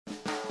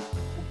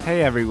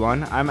Hey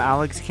everyone, I'm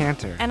Alex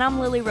Cantor. And I'm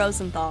Lily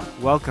Rosenthal.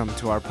 Welcome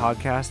to our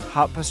podcast,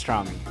 Hot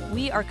Pastrami.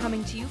 We are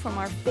coming to you from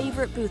our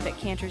favorite booth at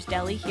Cantor's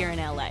Deli here in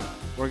LA.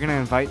 We're going to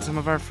invite some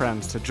of our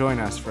friends to join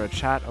us for a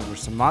chat over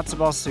some matzo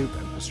ball soup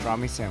and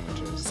pastrami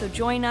sandwiches. So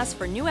join us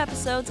for new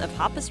episodes of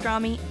Hot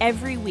Pastrami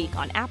every week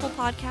on Apple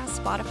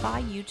Podcasts,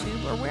 Spotify,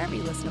 YouTube, or wherever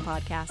you listen to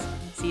podcasts.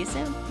 See you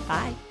soon.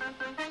 Bye.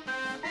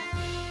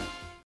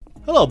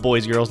 Hello,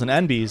 boys, girls, and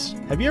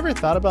NBs. Have you ever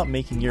thought about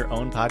making your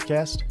own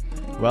podcast?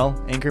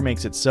 Well, Anchor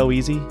makes it so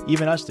easy,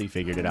 even us three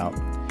figured it out.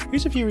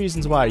 Here's a few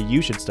reasons why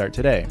you should start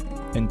today,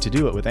 and to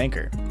do it with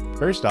Anchor.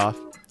 First off,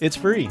 it's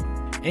free.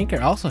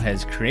 Anchor also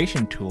has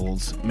creation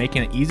tools,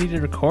 making it easy to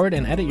record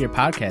and edit your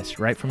podcast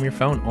right from your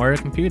phone or a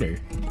computer.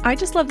 I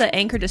just love that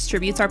Anchor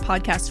distributes our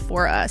podcast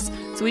for us.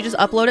 So we just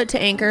upload it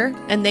to Anchor,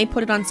 and they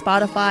put it on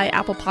Spotify,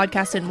 Apple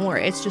Podcasts, and more.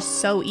 It's just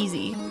so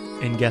easy.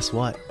 And guess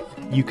what?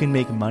 You can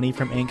make money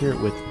from Anchor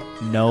with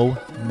no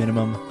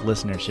minimum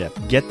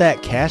listenership. Get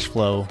that cash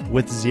flow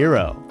with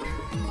 0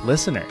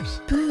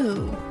 listeners.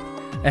 Boo.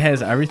 It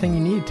has everything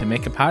you need to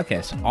make a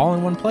podcast all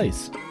in one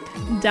place.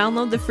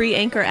 Download the free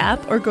Anchor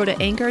app or go to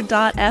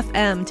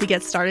anchor.fm to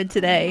get started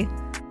today.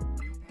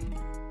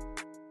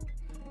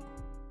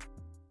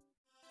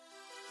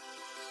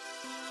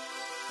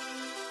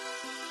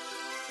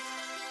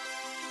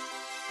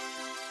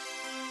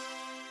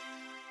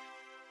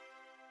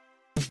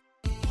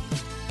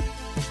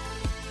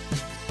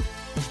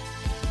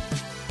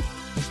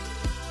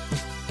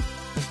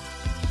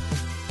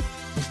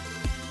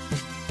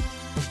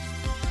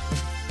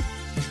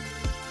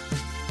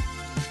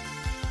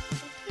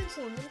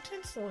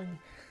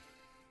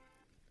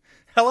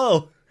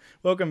 Hello,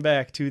 welcome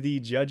back to the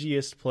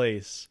judgiest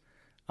place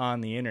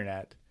on the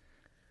internet.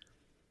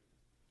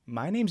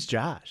 My name's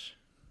Josh.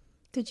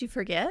 Did you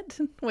forget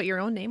what your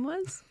own name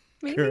was?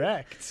 Maybe?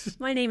 Correct.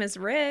 My name is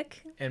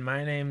Rick. And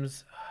my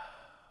name's...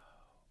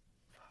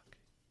 fuck.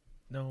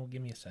 No,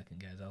 give me a second,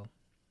 guys.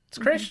 It's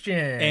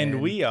Christian.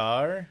 And we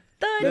are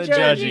The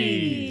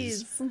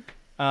Judgies.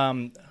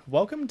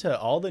 Welcome to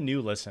all the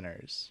new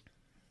listeners.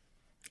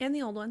 And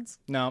the old ones.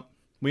 No,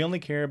 we only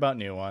care about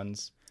new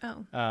ones.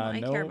 Oh, well,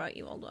 I care about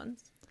you old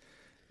ones.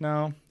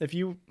 No, if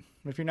you're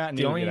not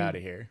new, get out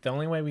of here. The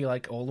only way we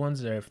like old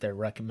ones are if they're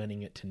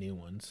recommending it to new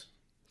ones.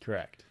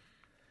 Correct.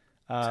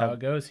 That's how it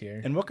goes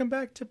here. And welcome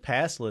back to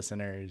past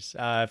listeners.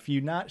 If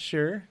you're not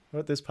sure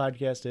what this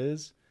podcast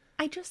is,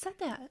 I just said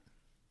that.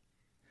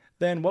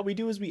 then what we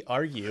do is we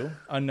argue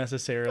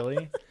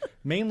unnecessarily,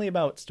 mainly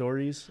about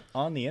stories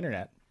on the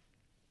internet.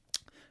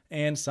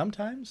 And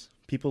sometimes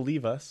people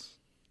leave us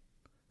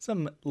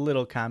some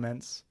little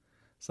comments,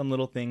 some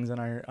little things on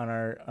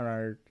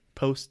our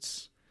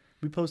posts.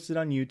 We posted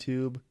on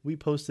YouTube. We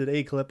posted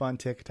a clip on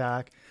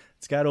TikTok.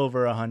 It's got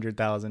over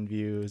 100,000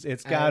 views.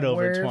 It's got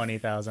over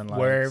 20,000 likes.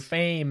 We're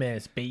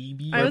famous,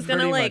 baby. I was We're gonna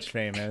pretty like much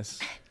famous.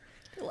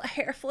 do a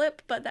hair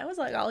flip, but that was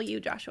like all you,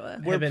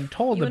 Joshua. We've been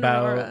talked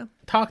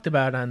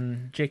about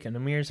on Jake and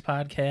Amir's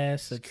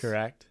podcast. That's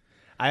correct.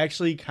 I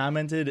actually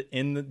commented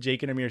in the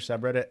Jake and Amir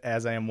subreddit,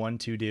 as I am one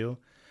to do,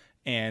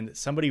 and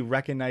somebody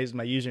recognized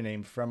my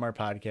username from our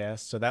podcast,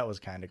 so that was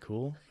kind of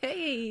cool.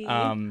 Hey.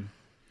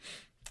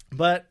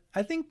 But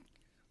I think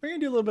we're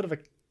going to do a little bit of a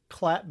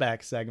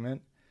clapback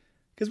segment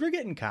because we're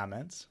getting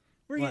comments.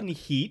 We're getting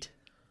heat,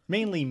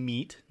 mainly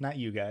meat, not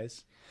you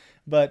guys.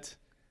 But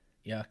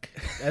Yuck.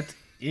 That's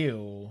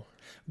ew.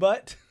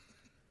 But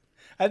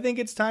I think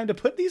it's time to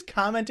put these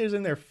commenters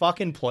in their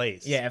fucking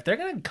place. Yeah, if they're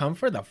going to come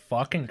for the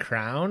fucking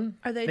crown,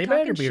 Are they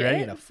better talking be ready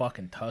shit? to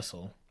fucking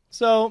tussle.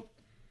 So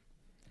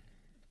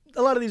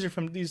a lot of these are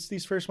from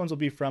these first ones will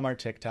be from our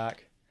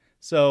TikTok.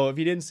 So if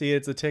you didn't see it,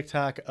 it's a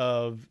TikTok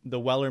of the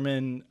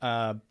Wellerman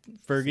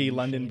Fergie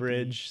London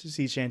Bridge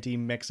sea shanty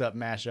mix up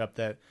mashup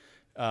that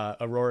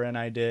Aurora and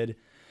I did.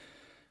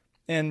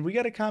 And we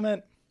got a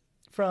comment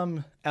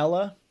from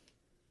Ella.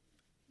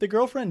 The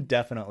girlfriend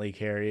definitely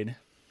carried.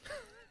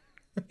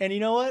 And you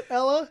know what,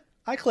 Ella?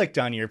 I clicked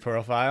on your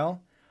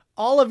profile.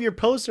 All of your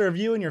posts are of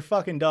you and your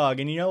fucking dog.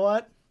 And you know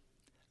what?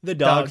 The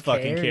dog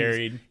fucking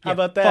carried. How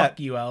about that? Fuck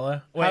you,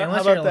 Ella. Wait, How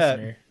unless about you're a that?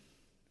 listener.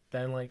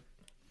 Then, like,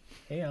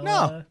 hey, Ella.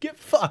 No, get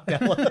fucked,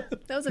 Ella.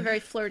 That was a very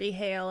flirty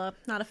hey, Ella.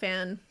 Not a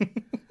fan.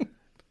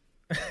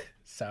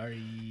 Sorry.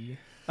 Me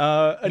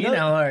Another, and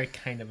Ella are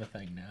kind of a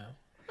thing now.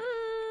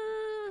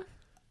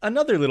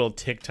 another little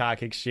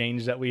TikTok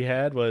exchange that we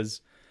had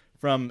was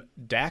from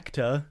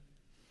Dacta.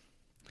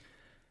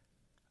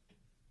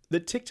 The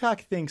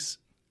TikTok thinks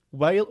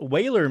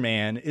Whaler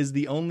Man is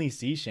the only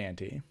sea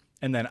shanty.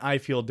 And then I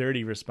Feel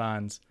Dirty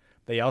responds,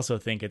 they also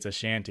think it's a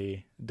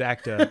shanty.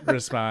 Dacta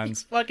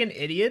responds, Fucking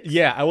idiots.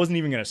 yeah, I wasn't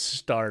even going to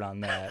start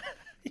on that.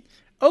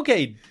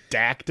 Okay,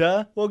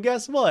 Dacta. Well,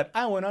 guess what?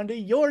 I went onto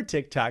your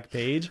TikTok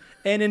page,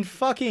 and in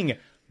fucking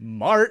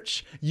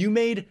March, you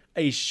made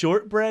a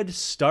shortbread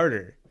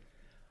starter.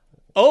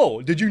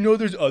 Oh, did you know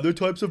there's other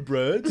types of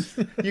breads?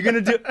 You're going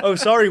to do... Oh,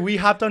 sorry, we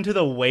hopped onto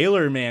the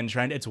Whaler Man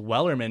trend. It's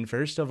Wellerman,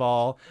 first of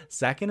all.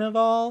 Second of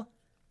all,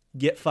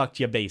 get fucked,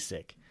 you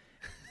basic.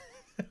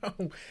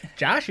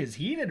 Josh is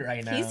heated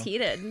right now. He's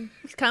heated.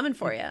 He's coming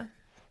for you.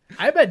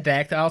 I bet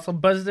Dak also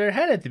buzzed their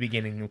head at the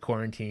beginning of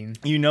quarantine.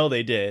 You know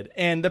they did.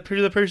 And the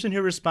person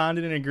who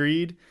responded and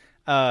agreed,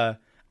 at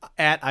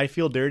I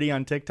Feel Dirty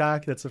on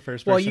TikTok, that's the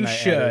first person Well, you I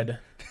should. added.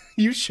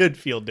 You should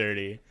feel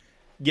dirty.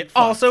 Get fucked.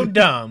 Also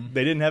dumb.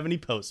 They didn't have any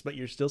posts, but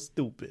you're still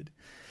stupid.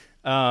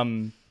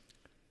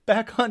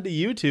 Back onto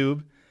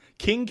YouTube,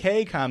 King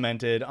K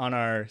commented on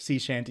our Sea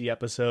Shanty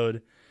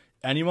episode.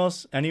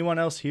 Anyone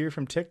else here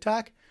from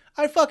TikTok?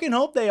 I fucking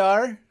hope they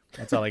are.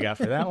 That's all I got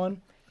for that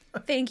one.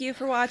 Thank you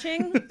for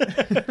watching.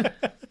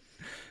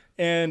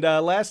 And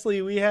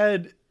lastly, we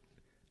had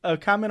a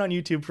comment on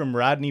YouTube from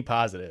Rodney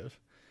Positive.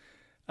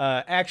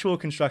 Actual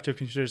constructive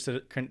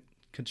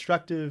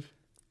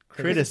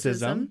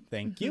criticism.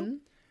 Thank you.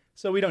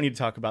 So we don't need to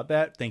talk about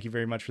that. Thank you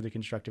very much for the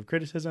constructive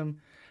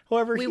criticism.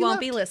 However, We won't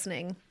be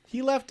listening.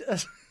 He left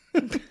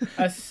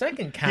A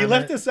second comment. He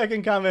left a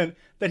second comment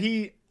that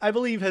he, I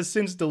believe, has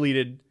since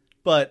deleted.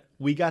 But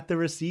we got the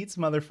receipts,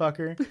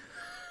 motherfucker.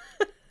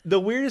 The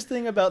weirdest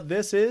thing about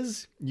this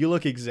is you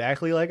look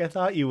exactly like I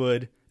thought you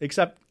would,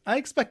 except I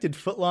expected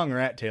foot-long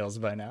rat tails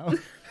by now.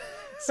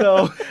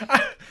 So,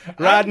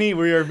 Rodney,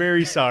 we are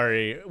very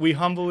sorry. We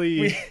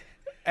humbly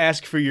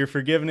ask for your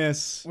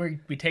forgiveness.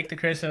 We take the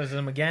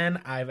criticism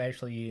again. I've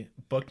actually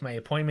booked my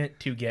appointment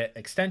to get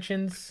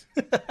extensions,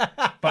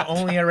 but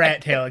only a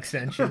rat tail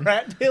extension.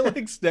 Rat tail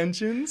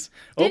extensions?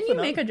 Didn't you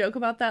make a joke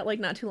about that like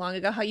not too long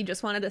ago? How you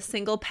just wanted a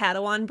single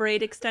Padawan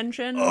braid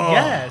extension? Oh.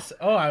 Yes.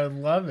 Oh, I would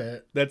love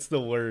it. That's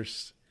the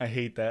worst. I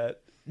hate that.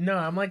 No,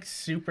 I'm like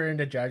super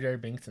into Jar Jar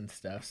Binks and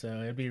stuff,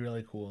 so it'd be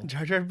really cool.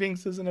 Jar Jar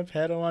Binks isn't a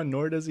Padawan,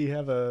 nor does he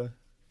have a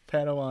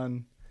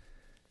Padawan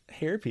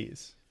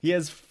hairpiece. He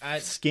has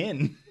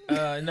skin.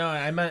 No,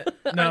 I meant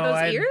no.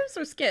 Are those ears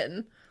or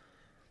skin?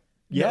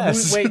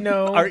 Yes. Wait,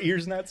 no. Are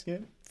ears not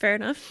skin? Fair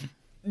enough.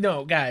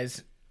 No,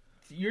 guys,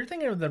 you're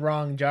thinking of the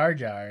wrong Jar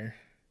Jar.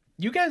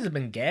 You guys have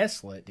been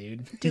gaslit,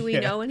 dude. Do we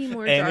know any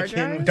more Jar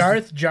Anakin. Jars?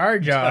 Darth Jar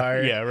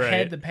Jar Yeah, right.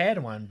 had the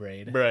Padawan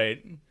braid.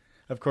 Right.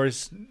 Of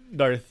course,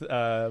 Darth. Is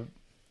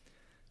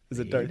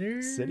it Darth Vader?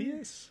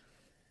 Sidious?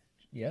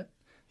 Yep.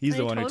 He's I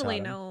the one who totally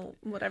taught him. know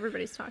what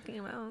everybody's talking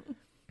about.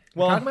 We're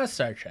Well, talking about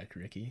Star Trek,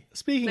 Ricky.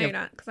 speaking No, of you're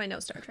not, because I know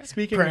Star Trek.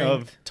 Speaking Pranked.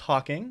 of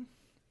talking,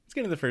 let's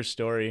get into the first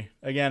story.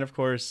 Again, of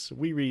course,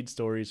 we read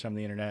stories from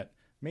the internet,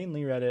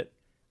 mainly Reddit,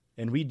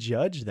 and we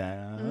judge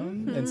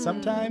them. And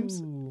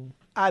sometimes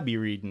I be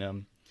reading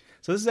them.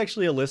 So this is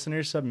actually a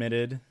listener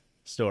submitted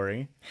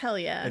story. Hell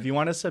yeah. If you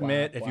want to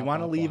submit, if you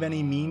want to leave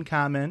any mean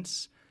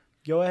comments,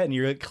 go ahead and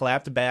you're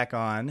clapped back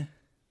on.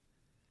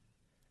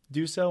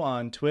 Do so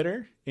on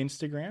Twitter,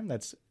 Instagram.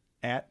 That's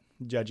at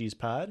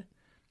JudgiesPod.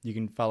 You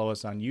can follow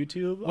us on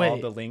YouTube. All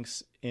Wait. the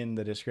links in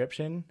the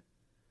description.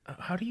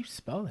 How do you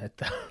spell that,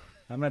 though?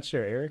 I'm not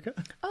sure, Erica.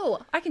 Oh,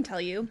 I can tell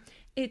you.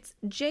 It's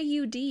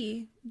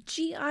JUDGIES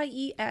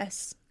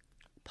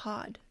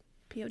pod.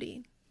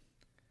 P-O-D.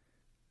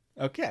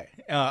 Okay.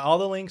 All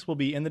the links will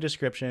be in the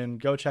description.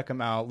 Go check them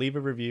out. Leave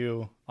a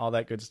review. All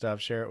that good stuff.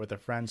 Share it with a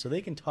friend so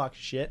they can talk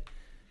shit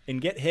and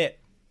get hit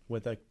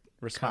with a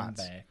response.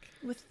 Come back.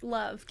 With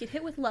love. Get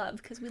hit with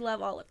love, because we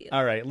love all of you.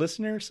 All right.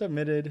 Listener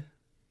submitted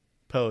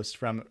post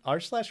from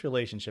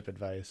r/relationship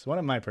advice, one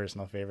of my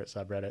personal favorite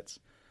subreddits.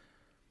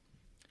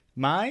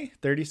 My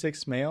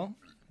 36 male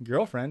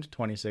girlfriend,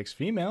 26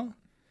 female,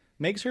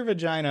 makes her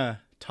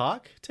vagina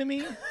talk to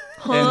me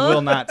and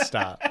will not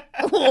stop.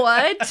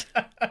 What?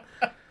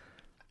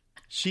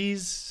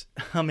 She's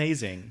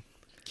amazing,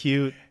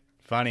 cute,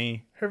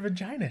 funny, Her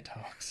vagina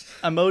talks.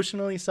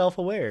 emotionally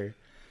self-aware,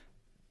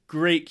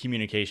 great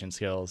communication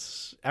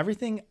skills,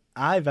 everything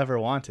I've ever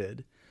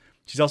wanted.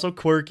 She's also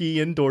quirky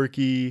and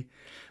dorky,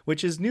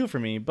 which is new for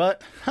me,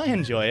 but I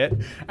enjoy it.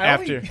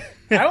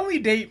 I only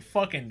date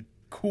fucking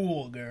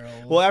cool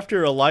girls. Well,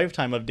 after a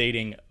lifetime of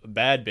dating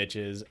bad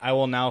bitches, I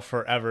will now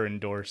forever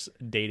endorse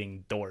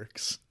dating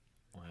dorks.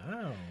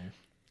 Wow.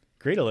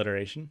 Great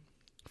alliteration.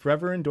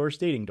 Forever endorse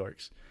dating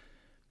dorks.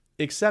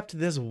 Except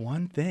this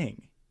one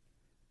thing.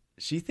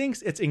 She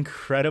thinks it's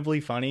incredibly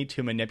funny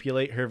to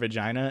manipulate her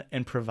vagina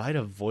and provide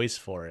a voice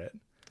for it.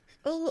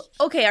 Oh,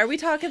 okay, are we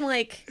talking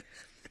like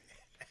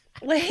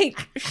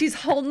she's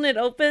holding it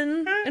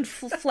open and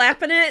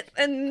flapping it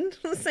and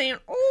saying,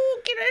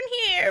 "Oh, get in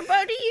here,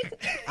 buddy."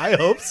 I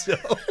hope so.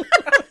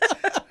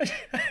 I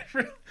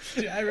really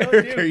Eric,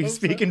 do are you hope so.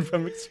 speaking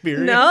from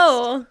experience?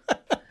 No.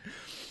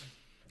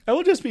 I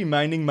will just be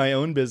minding my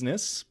own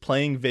business,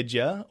 playing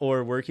Vidya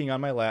or working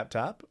on my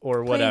laptop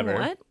or whatever.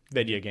 what?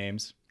 Video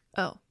games.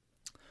 Oh.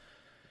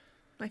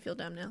 I feel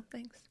dumb now.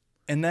 Thanks.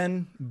 And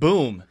then,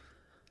 boom.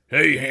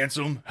 Hey,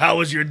 handsome, how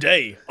was your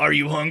day? Are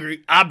you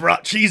hungry? I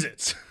brought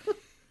Cheez-Its.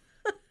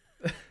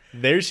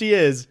 There she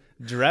is,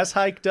 dress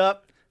hiked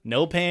up,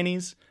 no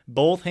panties,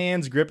 both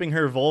hands gripping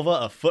her vulva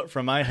a foot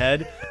from my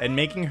head and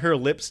making her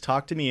lips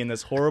talk to me in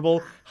this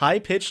horrible,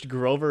 high-pitched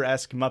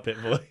Grover-esque Muppet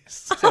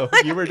voice. So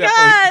you were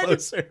definitely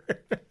closer.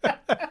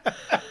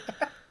 I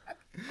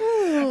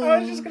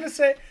was just going to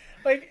say,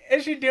 like,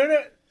 is she doing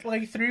it,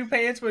 like, through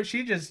pants, but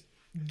she just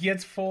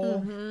gets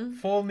full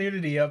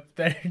nudity up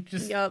there.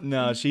 Just Yep.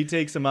 No, she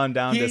takes him on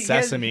down to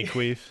Sesame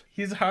Queef.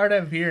 He's hard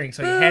of hearing,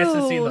 so he has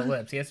to see the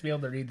lips. He has to be able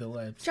to read the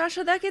lips.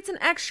 Joshua, that gets an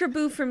extra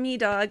boo from me,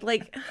 dog.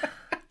 Like,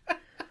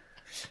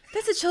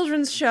 that's a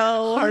children's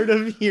show. Hard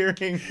of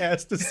hearing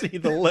has to see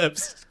the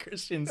lips,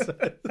 Christian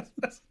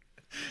says.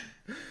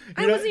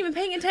 I wasn't even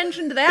paying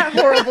attention to that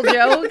horrible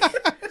joke.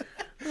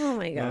 Oh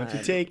my god. Won't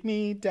you take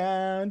me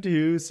down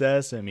to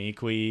Sesame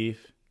Queef?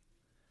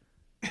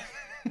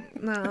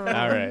 No.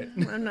 All right.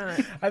 I'm not.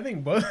 I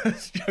think both of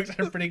those jokes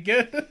are pretty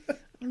good.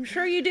 I'm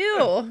sure you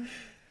do.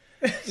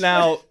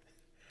 Now,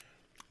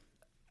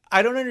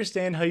 I don't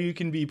understand how you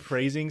can be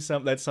praising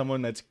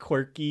someone that's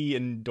quirky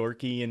and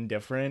dorky and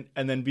different,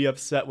 and then be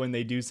upset when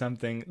they do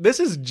something. This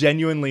is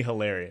genuinely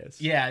hilarious.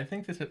 Yeah, I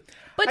think this is...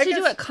 But I to do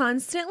guess it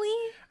constantly?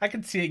 I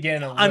could see it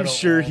getting a little I'm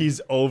sure old.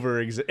 he's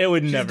over. It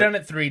would She's never. done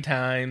it 3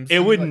 times. It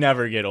would Like,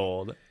 never get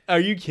old. Are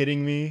you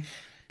kidding me?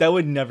 That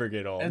would never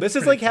get old. It's This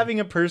is pretty like funny. having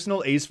a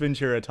personal Ace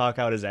Ventura talk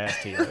out his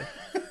ass to you.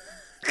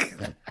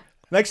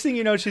 Next thing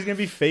you know, she's going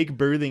to be fake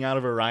birthing out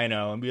of a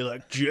rhino and be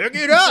like, check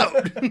it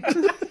out.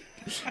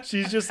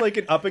 She's just like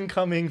an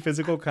up-and-coming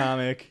physical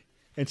comic,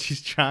 and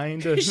she's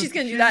trying to... She's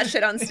going to do that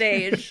shit on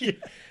stage. Yeah.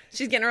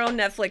 She's getting her own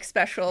Netflix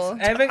special.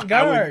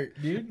 Avant-garde,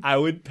 dude. I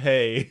would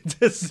pay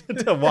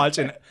to watch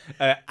an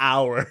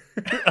hour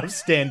of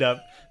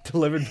stand-up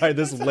delivered by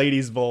this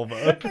lady's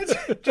vulva.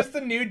 Just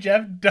the new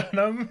Jeff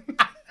Dunham.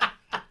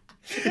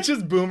 It's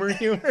just boomer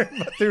humor,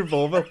 but through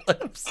vulva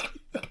lips.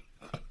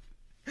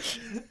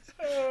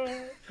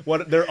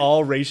 What? They're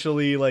all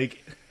racially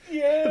like.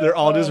 Yeah. They're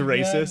all just God.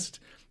 racist.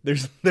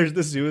 There's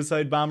the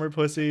suicide bomber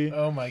pussy.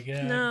 Oh my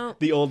god. No.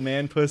 The old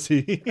man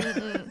pussy.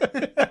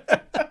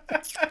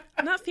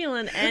 I'm not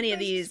feeling any of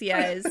these,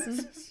 guys.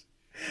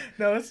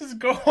 No, this is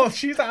gold.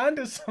 She's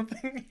onto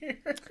something here.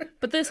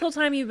 But this whole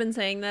time you've been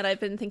saying that, I've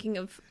been thinking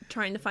of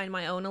trying to find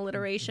my own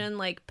alliteration,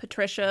 like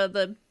Patricia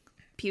the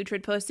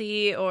putrid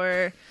pussy,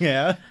 or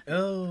Yeah.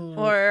 Oh.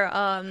 or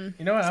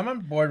You know what? I'm on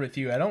board with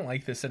you. I don't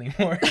like this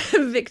anymore.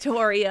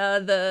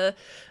 Victoria the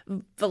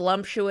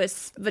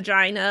voluptuous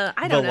vagina.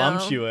 I don't know.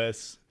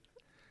 Voluptuous.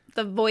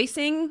 The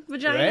voicing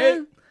vagina.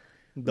 Right?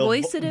 The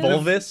Voicative?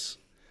 vulvus.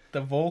 The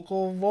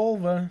vocal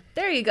vulva.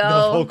 There you The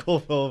go. vocal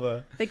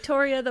vulva.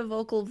 Victoria the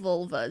vocal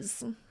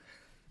vulvas.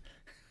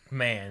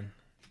 Man.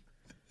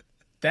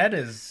 That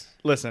is...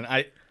 Listen,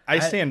 I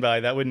stand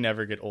by that would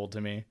never get old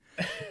to me.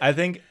 I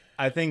think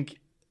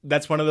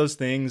that's one of those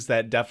things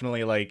that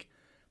definitely like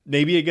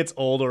maybe it gets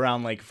old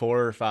around like 4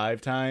 or 5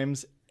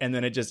 times and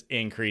then it just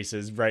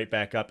increases right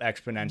back up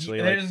exponentially.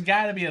 There's Like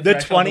got to be a the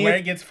threshold 20th where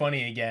it gets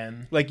funny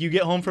again. like you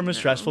get home from a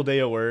stressful day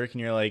at work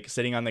and you're like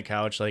sitting on the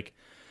couch like,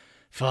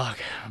 fuck,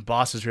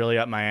 boss is really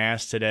up my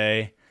ass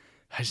today.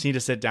 I just need to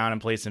sit down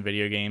and play some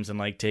video games and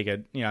like take a,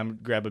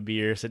 grab a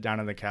beer, sit down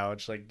on the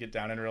couch, like get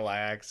down and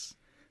relax.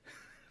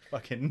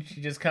 Fucking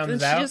She just comes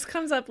And she out. just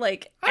comes up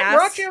like I ass.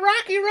 brought you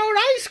Rocky Road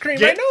ice cream.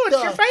 Get I know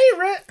it's your the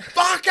favorite.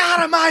 fuck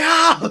out of my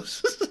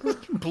house.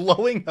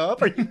 Blowing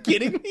up? Are you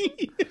kidding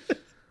me?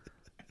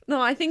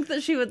 No, I think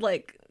that she would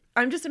like.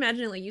 I'm just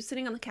imagining like you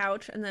sitting on the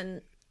couch and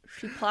then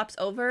she plops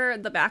over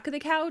the back of the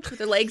couch with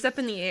her legs up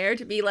in the air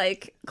to be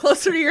like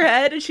closer to your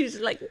head, and she's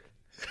like,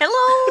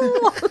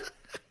 "Hello."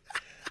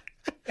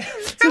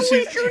 So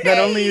she's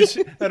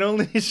not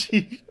only is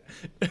she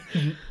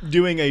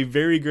doing a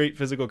very great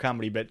physical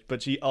comedy bit,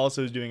 but she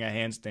also is doing a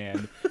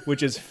handstand,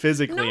 which is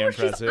physically No, she's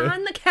impressive.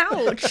 on the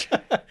couch.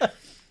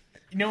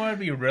 You know what would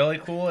be really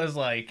cool is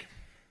like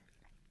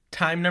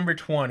time number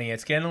 20.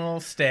 It's getting a little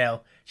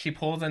stale. She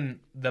pulls in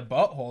the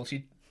butthole.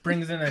 She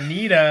brings in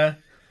Anita.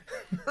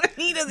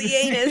 Anita the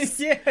anus.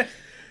 Yeah.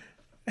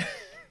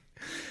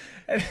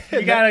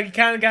 You kind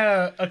of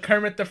got a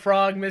Kermit the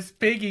Frog, Miss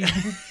Piggy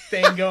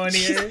thing going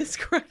here. Jesus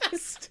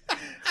Christ.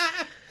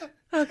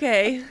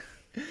 Okay.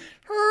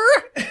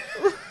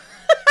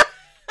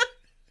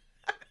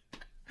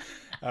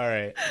 All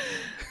right.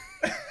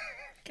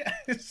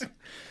 Guys,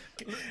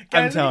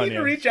 I'm we telling need you.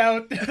 to reach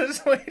out to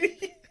this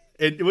lady.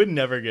 It would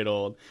never get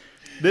old.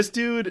 This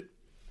dude,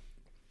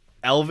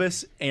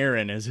 Elvis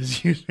Aaron is his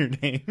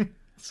username.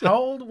 How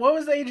old? What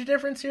was the age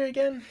difference here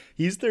again?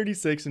 He's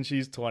 36 and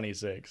she's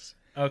 26.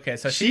 Okay,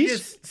 so she She's-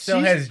 just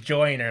still she's- has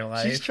joy in her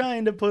life. She's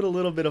trying to put a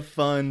little bit of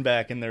fun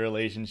back in the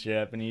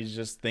relationship, and he's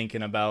just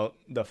thinking about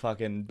the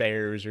fucking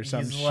Bears or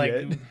some He's shit.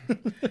 like,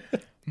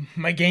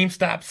 my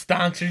GameStop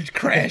stocks are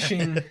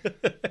crashing.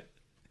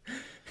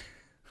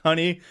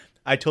 Honey,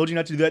 I told you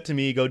not to do that to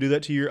me. Go do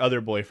that to your other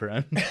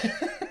boyfriend.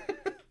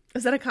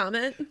 Is that a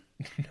comment?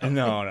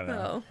 No.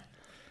 Oh.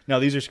 No,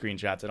 these are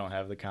screenshots. I don't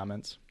have the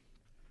comments.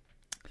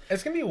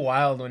 It's gonna be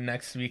wild when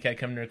next week I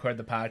come to record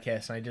the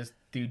podcast and I just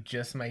do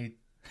just my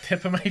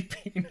tip of my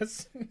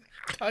penis.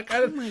 Talk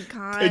out Oh of my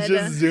god. It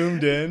just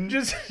zoomed in.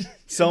 just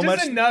So just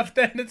much- enough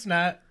that it's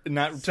not.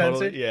 Not censored?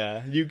 totally.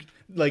 Yeah, you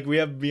like we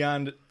have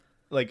beyond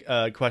like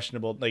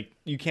questionable. Like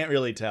you can't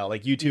really tell.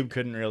 Like YouTube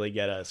couldn't really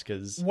get us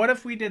because What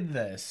if we did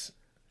this?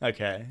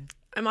 okay.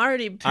 I'm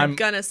already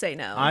gonna say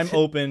no. I'm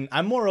open.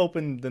 I'm more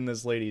open than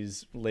this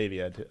lady's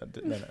labia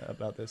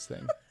about this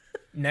thing.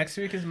 Next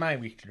week is my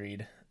week to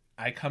read.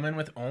 I come in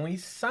with only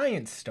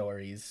science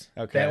stories.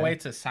 Okay. That way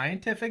it's a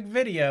scientific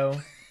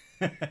video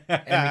and we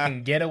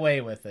can get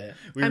away with it.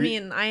 I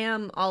mean, I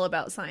am all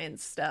about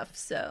science stuff,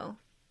 so.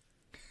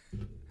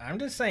 I'm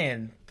just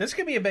saying, this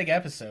could be a big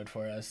episode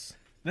for us.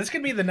 This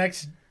could be the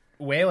next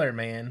Whaler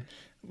Man.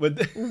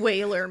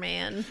 Whaler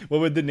Man. What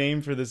would the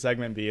name for the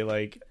segment be?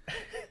 Like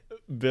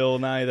Bill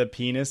Nye the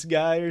Penis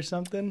Guy or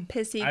something?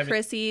 Pissy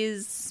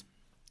Chrissy's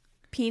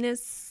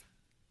penis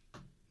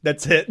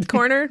That's it.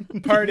 corner.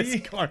 Party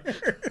corner.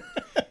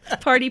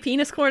 Party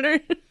penis corner.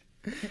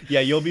 Yeah,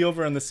 you'll be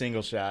over on the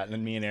single shot, and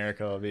then me and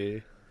Erica will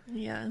be.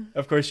 Yeah.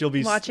 Of course, you'll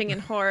be Watching in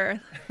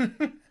horror.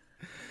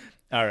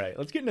 All right,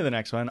 let's get into the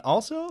next one.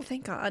 Also,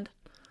 Thank God.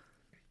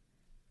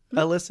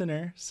 a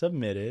listener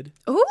submitted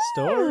Ooh,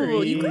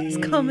 story. you guys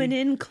coming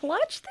in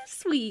clutch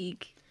this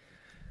week.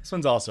 This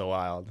one's also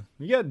wild.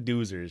 We got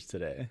doozers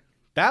today.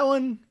 That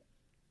one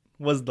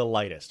was the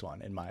lightest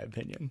one, in my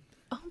opinion.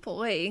 Oh,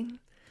 boy.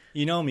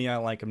 You know me, I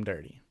like them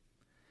dirty.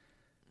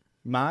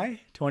 My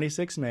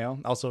 26 male,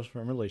 also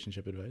from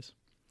relationship advice.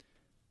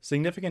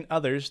 Significant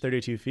others,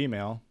 32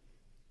 female.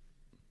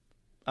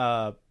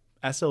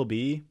 SOB,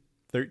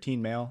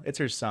 13 male. It's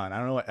her son. I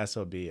don't know what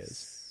SOB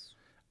is.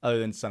 Other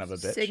than son of a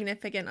bitch.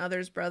 Significant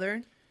other's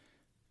brother.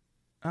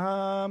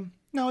 No,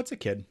 it's a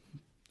kid.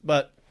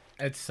 But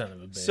It's son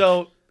of a bitch.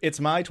 so it's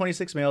my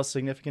 26 male,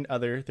 significant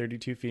other,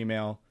 32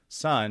 female,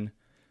 son,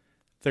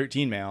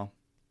 13 male,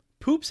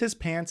 poops his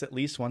pants at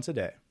least once a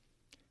day.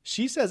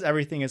 She says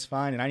everything is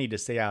fine and I need to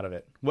stay out of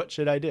it. What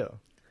should I do?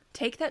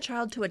 Take that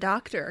child to a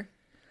doctor.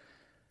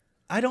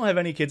 I don't have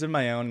any kids of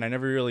my own, and I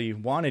never really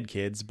wanted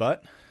kids,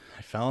 but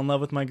I fell in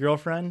love with my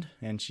girlfriend,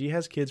 and she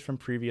has kids from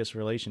previous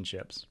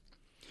relationships.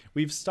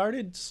 We've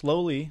started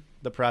slowly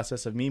the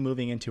process of me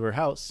moving into her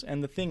house,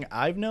 and the thing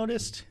I've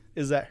noticed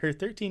is that her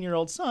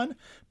 13-year-old son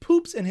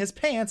poops in his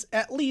pants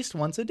at least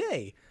once a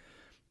day.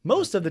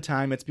 Most of the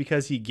time, it's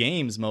because he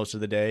games most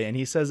of the day, and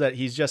he says that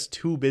he's just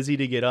too busy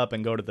to get up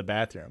and go to the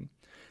bathroom.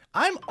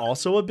 I'm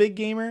also a big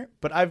gamer,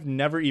 but I've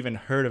never even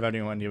heard of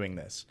anyone doing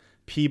this.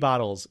 Pee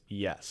bottles,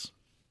 yes.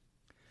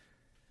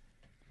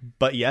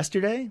 But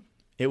yesterday,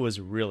 it was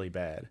really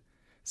bad.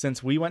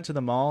 Since we went to the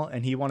mall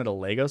and he wanted a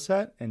Lego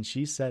set and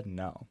she said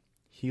no.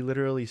 He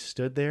literally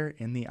stood there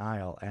in the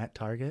aisle at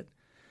Target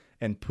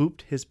and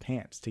pooped his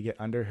pants to get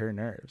under her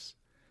nerves.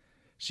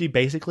 She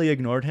basically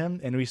ignored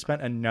him, and we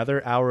spent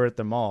another hour at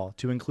the mall,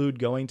 to include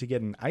going to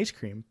get an ice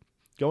cream,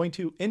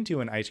 into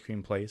an ice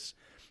cream place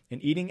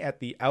and eating at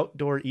the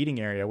outdoor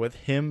eating area with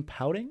him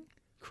pouting,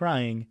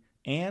 crying,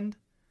 and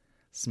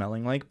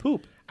smelling like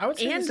poop. I would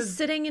say And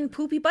sitting in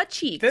poopy butt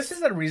cheeks. this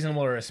is a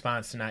reasonable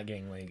response to not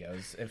getting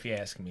Legos, if you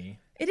ask me.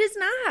 It is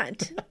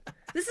not.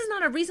 This is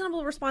not a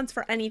reasonable response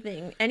for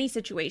anything, any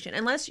situation.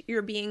 Unless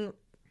you're being...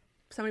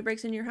 Somebody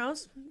breaks into your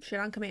house, shit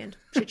on command.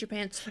 Shit your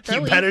pants. You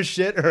They'll better leave.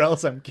 shit or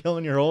else I'm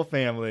killing your whole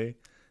family.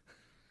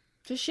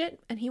 Just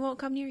shit, and he won't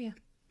come near you.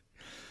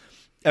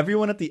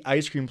 Everyone at the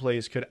ice cream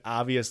place could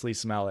obviously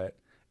smell it,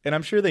 and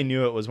I'm sure they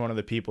knew it was one of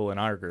the people in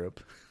our group.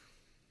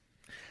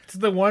 It's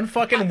the one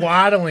fucking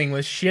waddling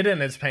with shit in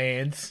his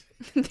pants.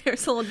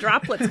 There's little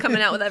droplets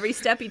coming out with every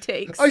step he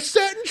takes. I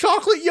sat in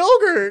chocolate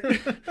yogurt.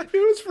 It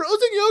was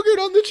frozen yogurt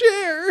on the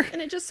chair.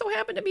 And it just so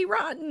happened to be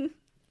rotten.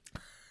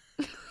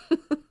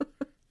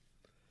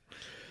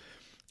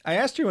 I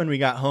asked her when we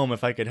got home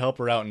if I could help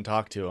her out and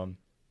talk to him.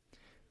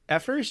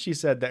 At first, she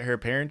said that her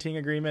parenting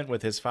agreement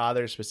with his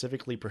father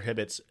specifically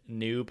prohibits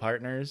new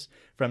partners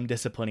from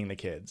disciplining the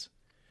kids.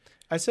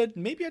 I said,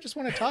 maybe I just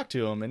want to talk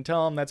to him and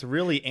tell him that's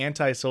really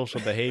antisocial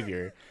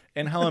behavior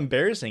and how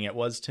embarrassing it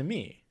was to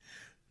me.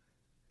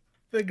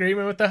 The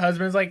agreement with the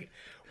husband is like,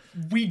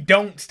 we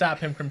don't stop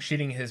him from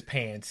shitting his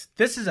pants.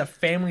 This is a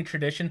family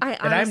tradition that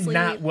honestly-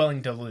 I'm not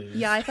willing to lose.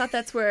 Yeah, I thought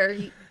that's where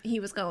he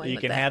was going You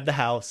with can that. have the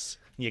house,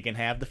 you can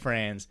have the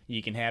friends,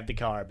 you can have the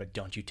car, but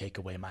don't you take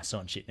away my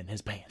son shitting in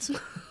his pants.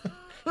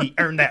 He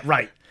earned that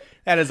right.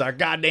 That is our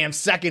goddamn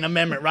Second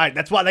Amendment right.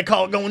 That's why they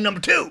call it going number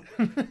 2.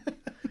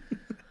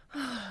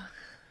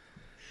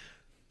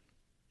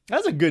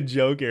 That's a good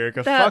joke,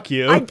 Erica. Fuck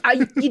you.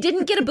 You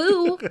didn't get a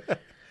boo.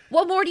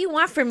 What more do you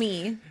want from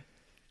me?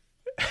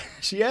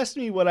 She asked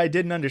me what I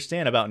didn't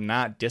understand about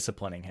not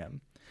disciplining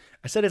him.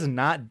 I said it's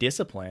not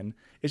discipline.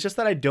 It's just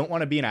that I don't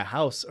want to be in a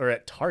house or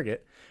at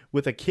Target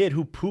with a kid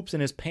who poops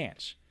in his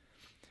pants.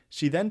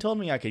 She then told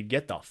me I could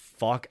get the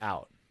fuck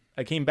out.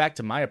 I came back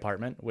to my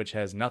apartment, which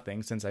has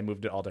nothing since I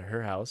moved it all to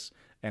her house,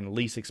 and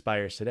lease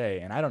expires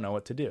today, and I don't know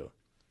what to do.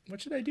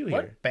 What should I do here?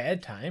 What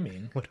bad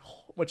timing.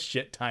 What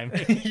shit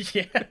timing?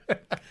 Yeah.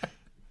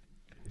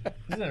 This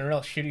is a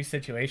real shitty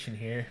situation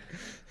here.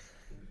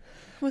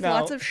 With Now-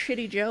 lots of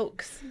shitty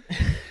jokes.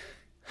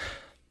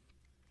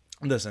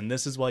 Listen,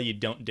 this is why you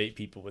don't date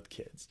people with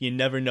kids. You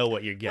never know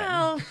what you're getting.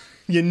 Well,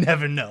 You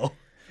never know.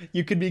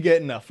 You could be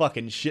getting a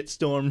fucking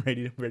shitstorm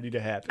ready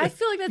to happen. I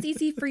feel like that's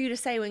easy for you to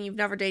say when you've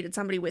never dated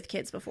somebody with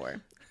kids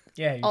before.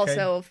 Yeah.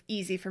 Also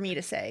easy for me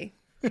to say.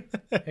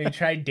 Have you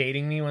tried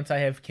dating me once I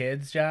have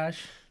kids,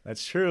 Josh?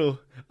 That's true.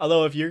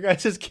 Although if your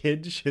guys'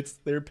 kid shits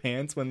their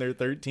pants when they're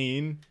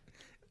 13,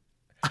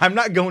 I'm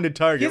not going to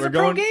Target. He's a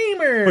pro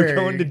gamer. We're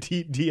going to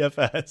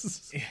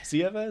DFS.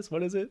 CFS?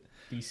 What is it?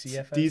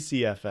 DCFS.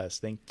 DCFS.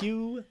 Thank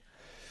you.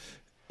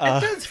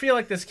 It does feel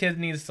like this kid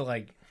needs to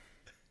like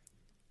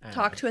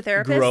Talk to a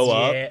therapist. Grow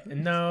up. Yeah,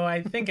 no,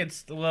 I think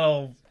it's a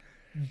little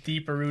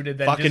deeper rooted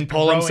than Fucking just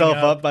pull growing himself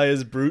up by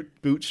his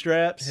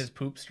bootstraps. his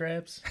poop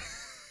straps.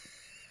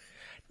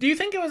 Do you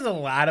think it was a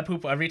lot of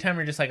poop every time,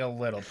 or just like a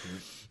little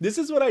poop? This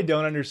is what I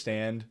don't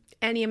understand.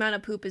 Any amount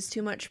of poop is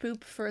too much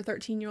poop for a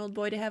 13-year-old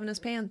boy to have in his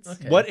pants.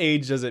 Okay. What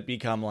age does it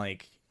become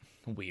like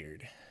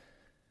weird?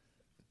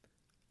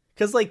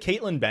 Because like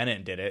Caitlyn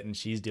Bennett did it, and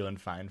she's doing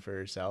fine for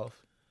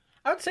herself.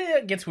 I would say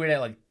it gets weird at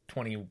like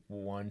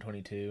 21,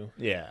 22.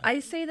 Yeah. I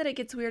say that it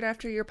gets weird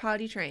after you're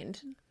potty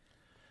trained.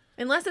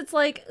 Unless it's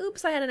like,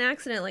 oops, I had an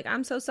accident. Like,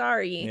 I'm so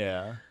sorry.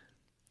 Yeah.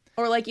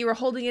 Or like you were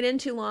holding it in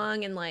too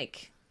long and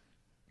like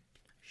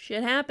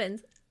shit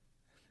happens.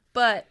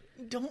 But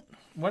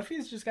What if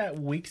he's just got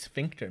weak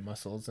sphincter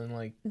muscles and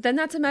like? then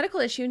that's a medical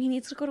issue and he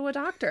needs to go to a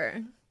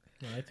doctor.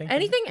 I think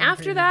Anything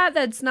after that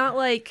that's not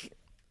like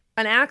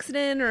an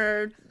accident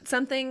or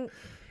something,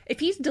 if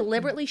he's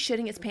deliberately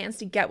shitting his pants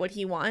to get what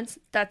he wants,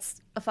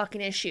 that's a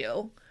fucking issue.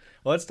 Well,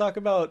 let's talk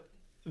about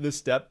the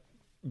step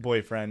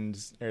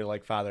boyfriends or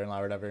like father-in-law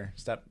or whatever.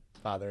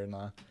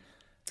 Stepfather-in-law.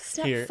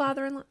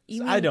 Stepfather-in-law?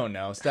 You I mean don't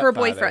know. her Stepfather.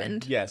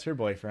 boyfriend? Yes, her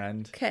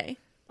boyfriend. Okay.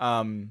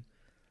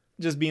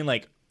 Just being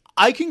like,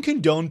 I can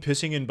condone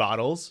pissing in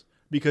bottles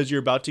because you're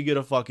about to get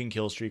a fucking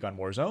kill streak on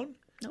Warzone.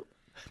 Nope.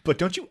 But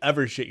don't you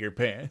ever shit your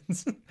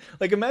pants.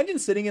 Like, imagine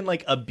sitting in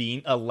like a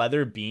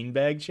leather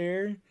beanbag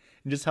chair and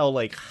just how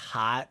like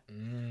hot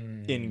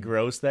and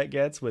gross that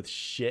gets with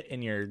shit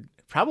in your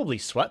probably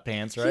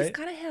sweatpants, right? He's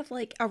got to have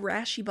like a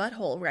rashy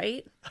butthole,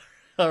 right?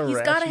 A He's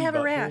got to rashy have a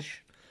butthole.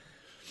 rash.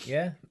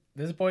 Yeah,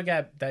 this boy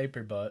got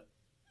diaper butt.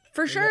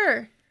 For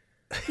sure.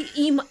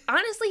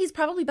 Honestly, he's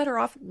probably better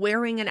off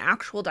wearing an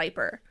actual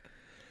diaper.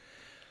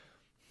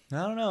 I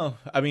don't know.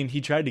 I mean,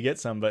 he tried to get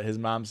some, but his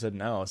mom said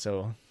no,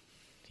 so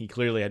he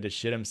clearly had to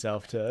shit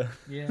himself to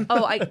Yeah.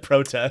 Oh,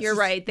 protest. you're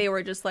right. They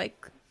were just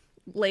like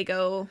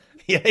Lego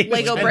Yeah, he was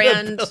Lego trying to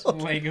brand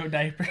build- Lego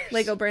diapers.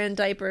 Lego brand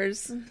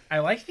diapers. I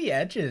like the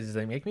edges.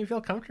 They make me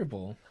feel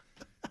comfortable.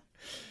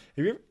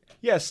 Have you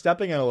ever,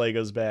 stepping on a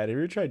Lego's bad. Have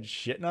you ever tried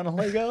shitting on a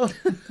Lego?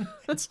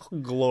 It's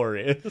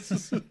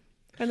glorious.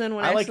 And then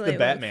when I like the actually-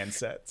 Batman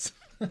sets.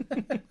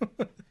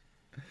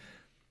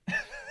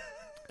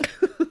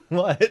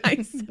 What?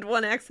 I said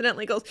one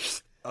accidentally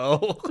goes.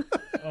 Oh.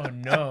 Oh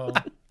no.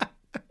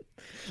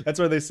 That's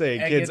why they say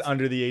It kids gets-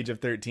 under the age of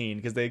 13,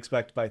 because they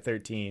expect by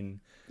 13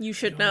 You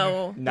should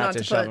know not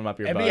to shove put. them up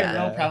your It'd butt. be Yeah.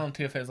 no problem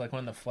too if it was like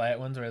one of the flat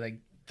ones where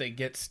they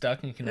get stuck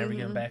and you can never get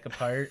them back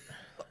apart.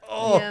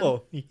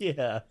 Oh,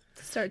 yeah.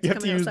 Starts You have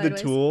to coming out use the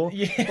sideways. tool.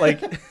 Yeah.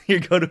 Like, you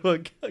go to a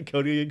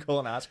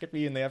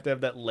colonoscopy and they have to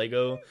have that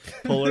Lego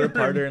puller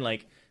aparter and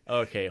like,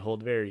 okay,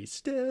 hold very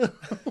still.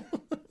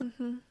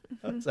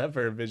 How's that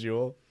for a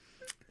visual?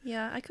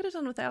 Yeah, I could have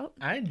done without.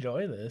 I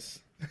enjoy this.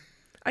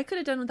 I could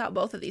have done without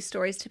both of these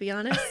stories, to be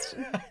honest.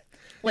 These are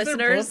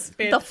Listeners,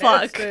 both the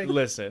fuck. fantastic.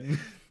 Listen,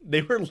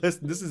 they were This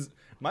is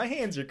my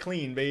hands are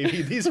clean,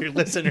 baby. These are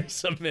listener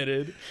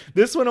submitted.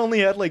 This one only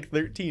had like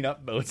 13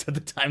 upvotes at the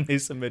time they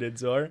submitted,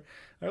 so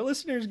our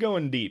listeners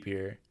going deep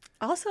here.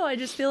 Also, I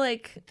just feel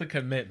like, The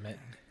commitment.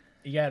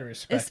 You gotta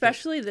respect it.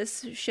 especially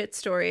this shit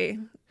story,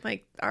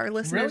 like our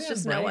listeners Really on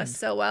just know brand. us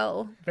so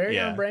well. Very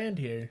Yeah. on brand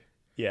here.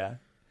 Yeah,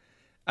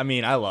 I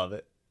mean, I love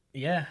it.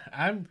 Yeah,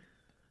 I'm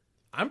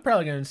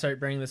probably gonna start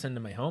bringing this into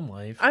my home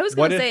life. I was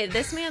What gonna if- say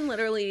this man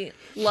literally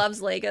loves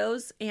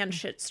Legos and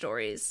shit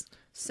stories.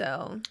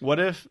 So What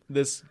if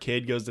this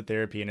kid goes to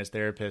therapy and his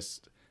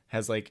therapist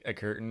has like a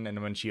curtain,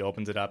 and when she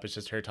opens it up, it's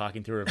just her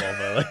talking through her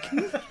vulva, like,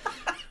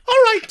 "All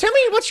right, tell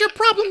me what's your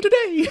problem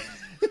today."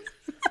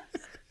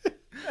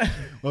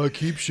 I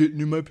keep shitting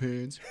in my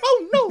pants.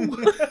 Oh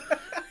no!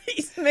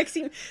 he's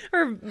mixing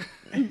her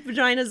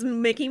vagina's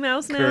Mickey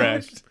Mouse now.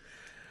 Correct.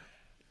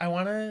 I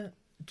wanna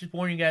just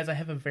warn you guys. I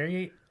have a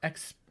very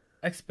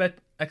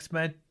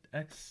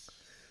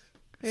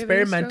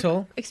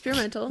experimental.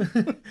 Experimental.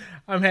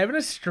 I'm having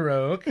a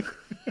stroke.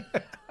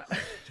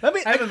 Let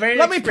me I have a very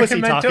let me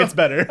pussy talk. experimental- It's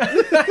better.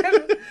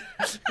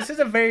 This is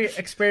a very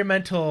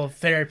experimental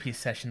therapy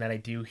session that I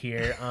do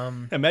here.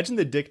 Imagine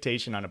the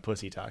dictation on a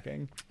pussy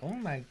talking. Oh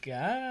my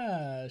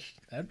gosh,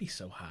 that'd be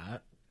so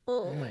hot.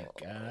 Oh my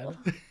god.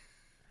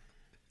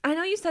 I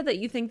know you said that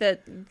you think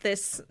that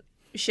this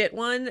shit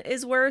one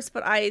is worse,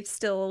 but I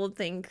still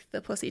think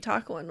the pussy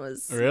talk one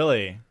was.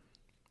 Really?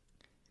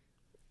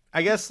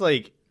 I guess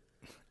like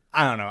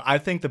I don't know. I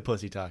think the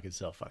pussy talk is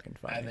so fucking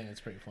funny. I think it's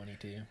pretty funny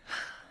too.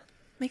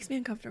 Makes me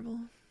uncomfortable.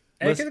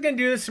 Eric's gonna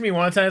do this to me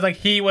once, and I was like,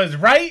 he was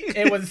right.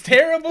 It was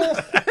terrible.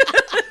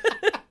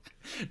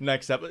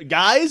 Next up,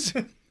 guys,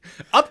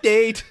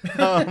 update.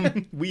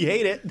 We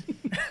hate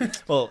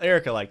it. Well,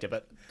 Erica liked it,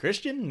 but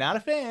Christian, not a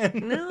fan.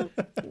 No,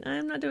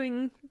 I'm not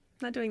doing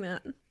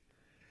that.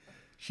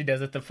 She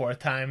does it the fourth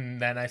time,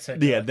 and then I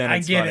said, Yeah, then I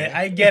it's get funny. it.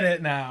 I get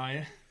it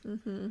now.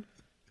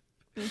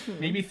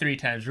 Maybe 3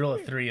 times. Rule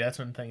of 3. That's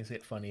when things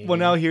get funny. Well,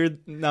 now,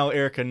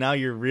 Erica, now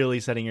you're really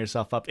setting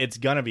yourself up. It's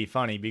gonna be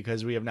funny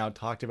because we have now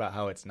talked about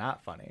how it's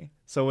not funny.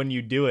 So when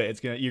you do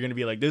it, you're gonna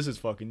be like, "This is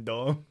fucking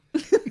dumb,"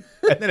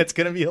 and then it's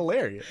gonna be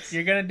hilarious.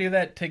 You're gonna do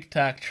that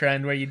TikTok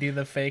trend where you do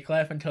the fake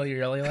laugh until you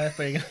really laugh,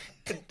 but you're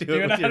gonna do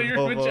it with out of your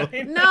bobo.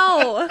 vagina.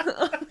 No.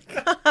 Oh my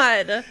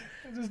god.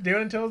 Just do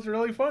it until it's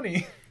really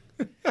funny.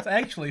 It's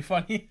actually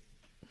funny.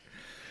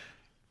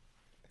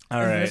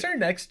 All right. Is this our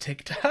next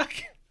TikTok?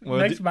 Well,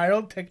 next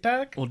viral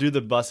TikTok? We'll do the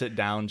bust it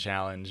down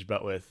challenge,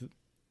 but with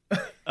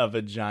a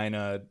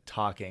vagina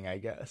talking, I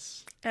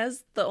guess.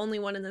 As the only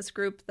one in this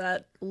group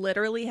that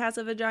literally has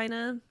a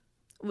vagina,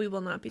 we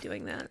will not be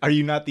doing that. Are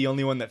you not the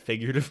only one that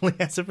figuratively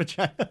has a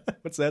vagina?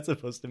 What's that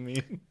supposed to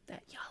mean?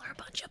 That y'all are a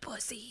bunch of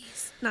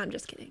pussies. No, I'm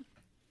just kidding.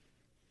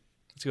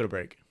 Let's go to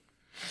break.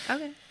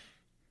 Okay.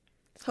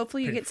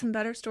 Hopefully you get some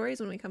better stories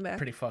when we come back.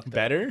 Pretty fucked up.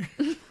 Better?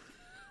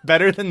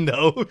 Better than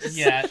those?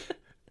 Yeah.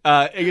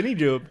 I need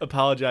to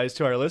apologize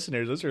to our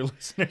listeners. Those are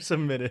listener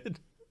submitted.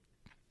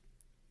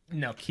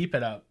 No, keep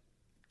it up.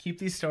 Keep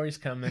these stories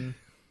coming.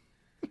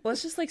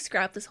 Let's just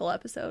scrap this whole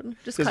episode.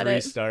 Just Just cut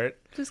restart.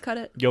 it. Just cut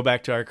it. Go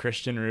back to our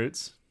Christian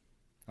roots.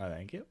 Oh,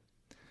 thank you.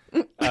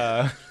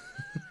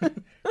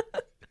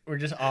 We're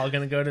just all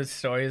going to go to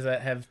stories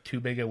that have too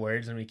big of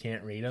words and we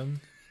can't read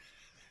them.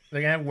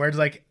 They're going to have words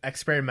like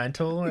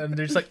experimental and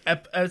there's like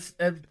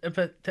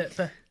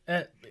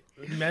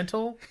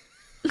mental.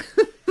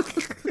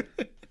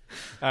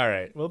 All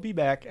right. We'll be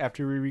back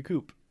after we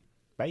recoup.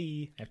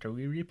 Bye. After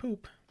we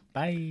repoop.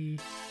 Bye.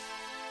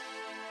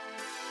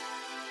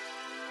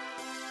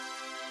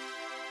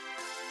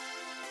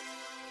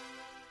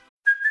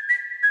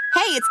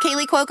 Hey, it's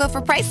Kaylee Cuoco for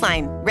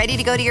Priceline. Ready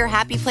to go to your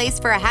happy place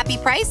for a happy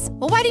price?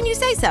 Well, why didn't you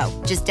say so?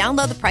 Just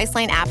download the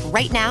Priceline app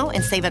right now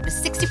and save up to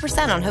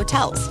 60% on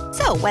hotels.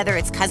 So whether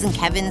it's Cousin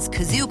Kevin's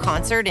Kazoo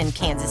Concert in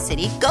Kansas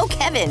City, go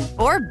Kevin,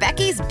 or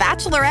Becky's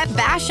Bachelorette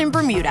Bash in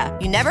Bermuda,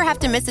 you never have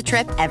to miss a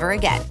trip ever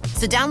again.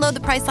 So download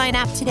the Priceline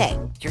app today.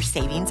 Your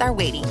savings are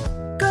waiting.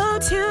 Go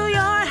to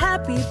your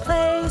happy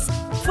place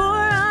for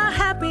a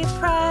happy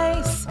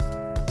price.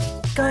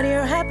 Go to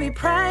your happy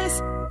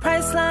price,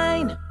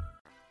 Priceline.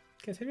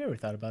 Guys, have you ever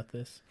thought about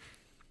this?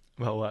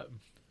 Well, what?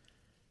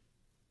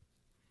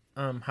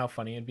 How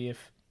funny it'd be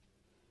if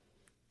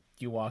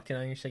you walked in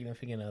on your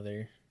significant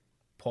other,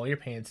 pull your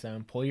pants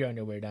down, pull your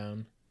underwear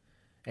down,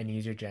 and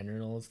use your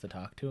genitals to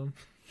talk to them.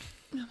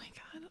 Oh my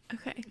god.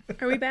 Okay.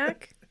 Are we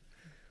back?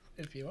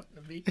 If you want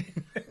to be.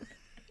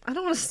 I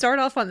don't want to start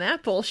off on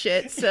that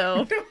bullshit,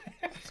 so.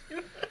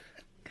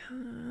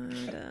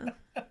 God.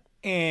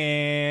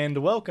 And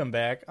welcome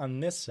back on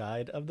this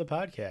side of the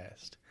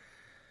podcast.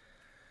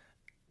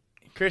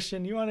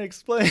 Christian, you want to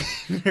explain?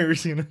 Or we're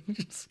going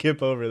to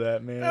skip over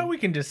that, man. Oh, we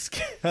can just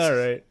skip. All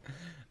right.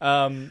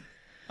 On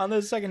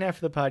the second half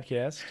of the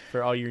podcast,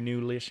 for all your new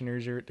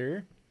listeners out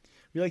there,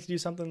 we like to do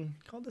something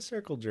called the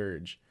Circle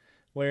Jerge,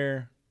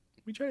 where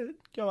we try to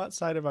go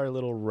outside of our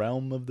little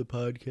realm of the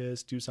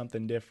podcast, do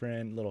something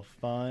different, a little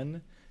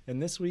fun. And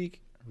this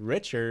week,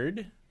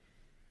 Richard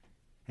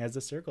has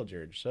the Circle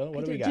Jerge. So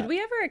what do we got? Did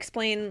we ever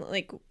explain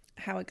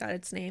how it got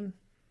its name?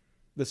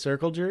 The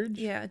Circle Jerge?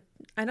 Yeah.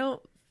 I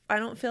don't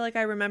feel like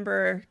I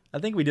remember. I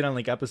think we did on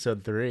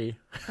episode 3.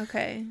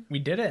 Okay. We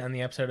did it on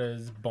the episode I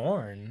was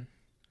born.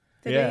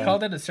 Did Yeah. We we?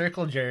 called it a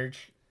circle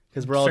jerge.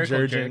 Because we're all Circle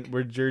jerging, jerk.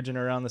 we're jerging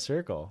around the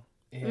circle.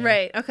 Yeah.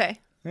 Right. Okay.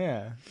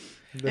 Yeah.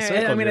 The All right.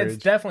 Circle I mean, it's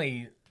Jerge.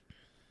 definitely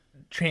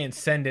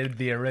transcended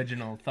the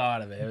original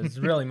thought of it. It was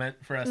really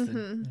meant for us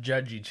to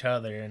judge each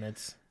other, and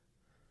it's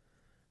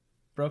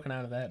broken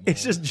out of that.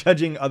 It's mold. just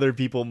judging other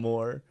people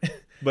more,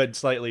 but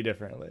slightly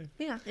differently.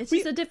 Yeah. It's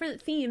just a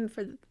different theme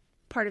for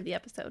part of the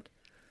episode.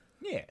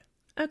 Yeah.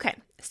 Okay.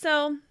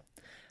 So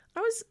I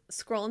was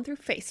scrolling through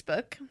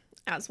Facebook,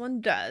 as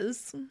one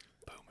does. Boomer.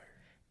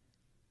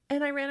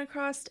 And I ran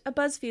across a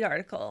BuzzFeed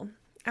article,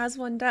 as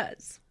one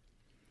does.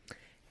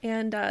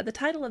 And the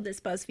title of this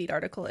BuzzFeed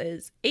article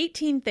is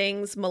 18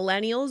 Things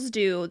Millennials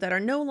Do That Are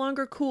No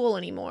Longer Cool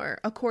Anymore,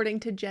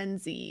 According to Gen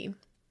Z.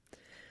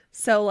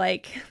 So,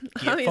 Get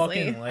obviously,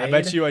 fucking laid. I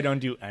bet you I don't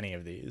do any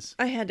of these.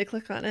 I had to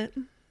click on it.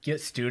 Get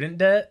student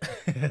debt.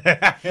 You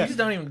just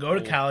don't even go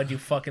to college, you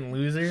fucking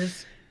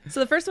losers. So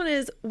the first one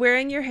is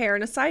wearing your hair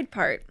in a side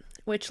part,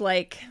 which,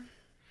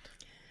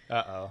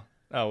 Uh-oh.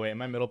 Oh, wait.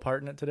 Am I middle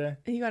parting it today?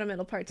 you got a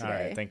middle part today. All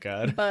right. Thank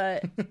God.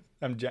 But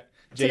I'm JTTing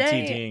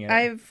today, it.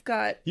 I've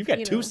got... You've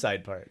got two know,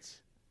 side parts.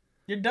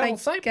 You're I double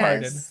sight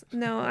parted. guess.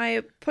 No,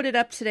 I put it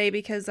up today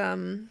because,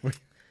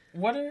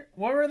 What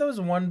were those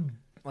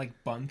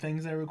bun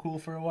things that were cool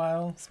for a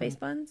while? space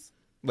buns?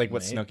 Like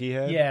what Wait. Snooki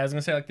had? Yeah, I was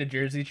gonna say the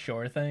Jersey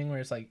Shore thing where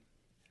it's a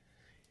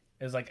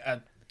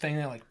thing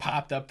that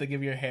popped up to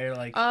give your hair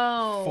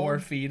 4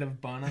 feet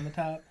of bun on the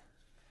top.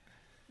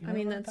 You I know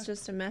mean, what I'm that's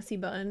just a messy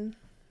bun.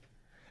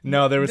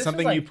 No, there was This was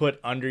something you put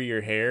under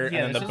your hair,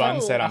 Yeah, and then this the was bun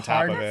a sat on top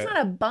hard- of That's it.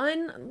 not a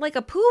bun, like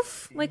a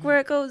poof, where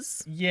it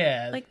goes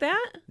Yeah, like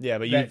that. Yeah,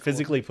 but you that cool.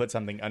 physically put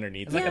something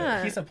underneath it's like it. Yeah.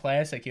 a piece of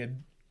plastic.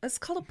 It's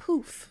called a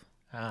poof.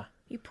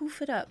 You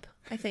poof it up,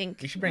 I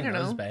think. We should bring I don't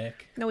those know.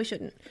 back. No, we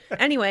shouldn't.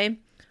 Anyway,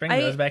 Bring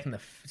those back in the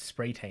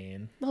spray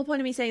tan. the whole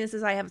point of me saying this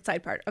is I have a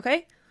side part,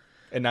 okay?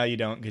 And now you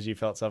don't because you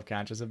felt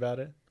self-conscious about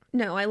it?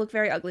 No, I look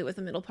very ugly with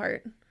the middle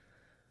part.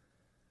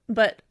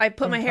 But I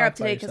put my hair up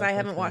today because I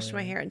haven't washed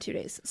my hair in 2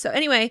 days. So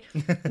anyway,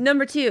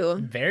 number 2.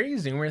 Very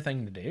Zoomer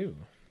thing to do.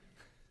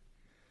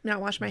 Not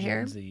wash my hair.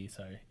 Gen Z,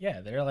 sorry.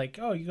 Yeah, they're like,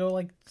 oh, you go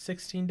like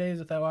 16 days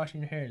without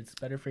washing your hair. It's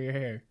better for your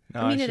hair.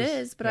 No, I mean, it's it just-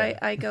 is, but yeah.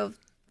 I go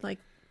like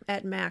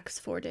at max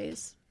 4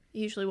 days.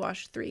 Usually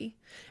wash 3.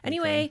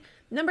 Anyway,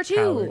 number 2,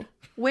 Coward.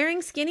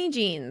 wearing skinny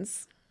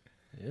jeans.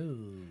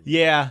 Ew.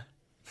 Yeah.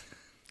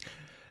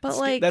 But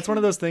like, That's one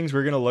of those things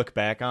we're going to look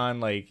back on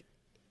like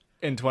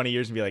in 20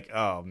 years and be like,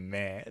 oh,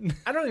 man.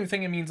 I don't even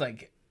think it means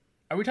like,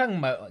 are we talking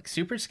about like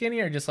super skinny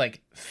or just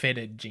like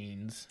fitted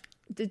jeans?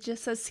 it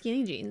just says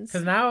skinny jeans.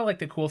 Because now like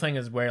the cool thing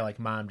is wear like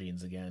mom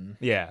jeans again.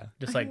 Yeah.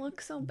 Just I like, look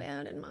so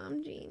bad in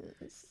mom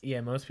jeans. yeah,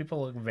 most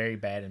people look very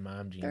bad in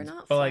mom jeans. They're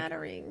not but like,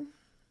 flattering.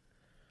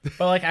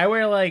 but like I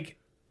wear like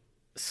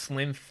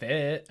slim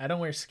fit. I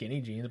don't wear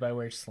skinny jeans, but I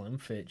wear slim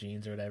fit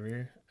jeans or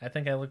whatever. I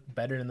think I look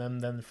better in them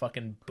than the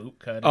fucking boot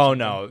cut. Oh,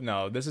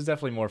 no. This is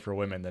definitely more for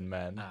women than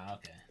men. Ah,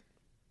 okay.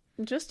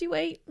 Just you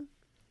wait.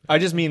 I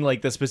just mean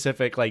like the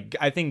specific, like,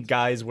 I think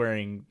guys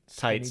wearing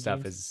tight Skinny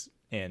stuff jeans? is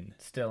in.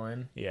 Still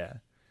in. Yeah.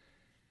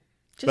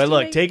 Just But you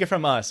look, wait. take it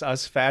from us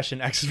fashion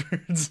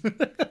experts.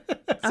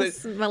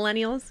 Us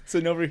millennials.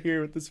 Sitting over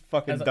here with this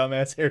fucking As a-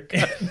 dumbass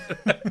haircut.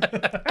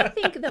 I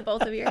think that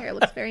both of your hair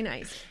looks very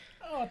nice.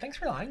 Oh, thanks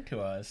for lying to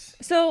us.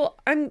 So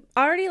I'm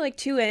already like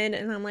 2 in,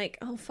 and I'm like,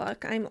 oh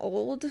fuck, I'm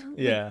old.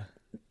 Yeah.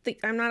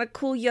 I'm not a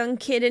cool young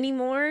kid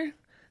anymore.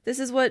 This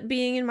is what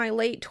being in my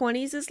late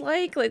 20s is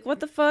like. Like, what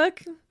the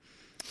fuck?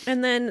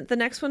 And then the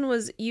next one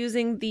was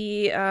using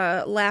the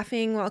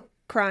laughing while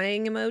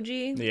crying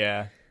emoji.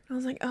 Yeah. I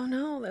was like, oh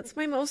no, that's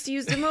my most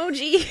used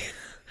emoji.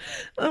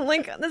 I'm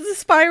like, this is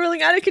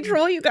spiraling out of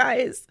control, you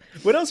guys.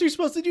 What else are you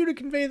supposed to do to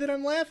convey that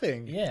I'm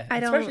laughing? Yeah, I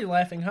don't- especially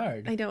laughing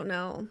hard. I don't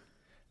know.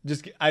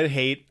 Just I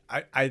hate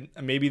I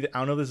maybe I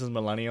don't know if this is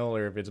millennial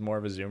or if it's more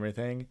of a Zoomer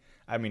thing.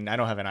 I mean, I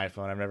don't have an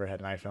iPhone. I've never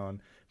had an iPhone.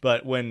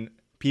 But when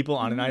people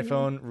on an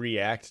iPhone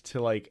react to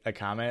like a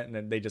comment and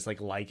then they just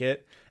like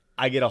it,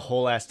 I get a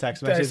whole ass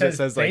text message that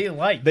says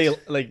like they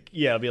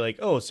I'll be like,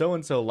 "Oh, so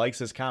and so likes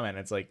this comment."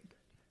 It's like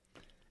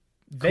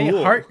they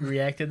cool. heart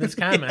reacted this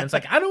comment. It's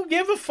like I don't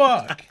give a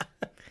fuck.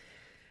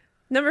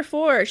 Number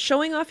 4,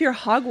 showing off your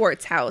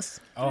Hogwarts house.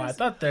 Oh, I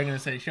thought they were gonna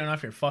say showing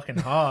off your fucking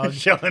hog.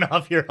 showing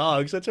off your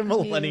hog. Such a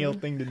millennial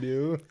thing to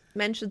do.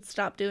 Men should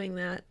stop doing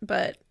that.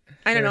 But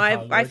I don't Your know.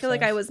 I Hogwarts feel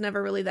like I house? was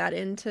never really that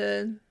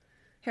into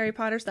Harry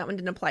Potter, so that one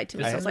didn't apply to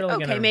me. So I was like, really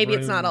okay, gonna maybe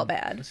it's not ruin- all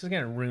bad. This is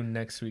gonna ruin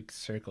next week's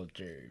Circle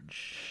Jerk.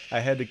 I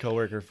had the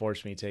coworker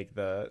force me take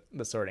the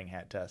sorting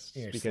hat test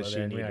You're because she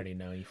Slytherin. We needed. already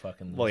know you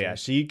fucking. Well, yeah,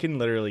 loser. she can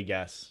literally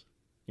guess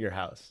your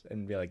house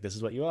and be like, "This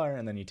is what you are,"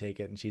 and then you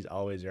take it, and she's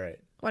always right.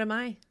 What am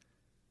I?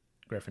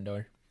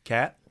 Gryffindor.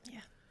 Cat?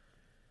 Yeah.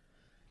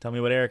 Tell me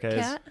what Erica is.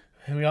 Cat?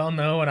 We all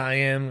know what I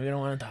am. We don't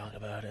want to talk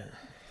about it.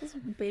 This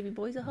baby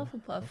boy's a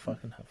Hufflepuff.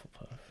 Fucking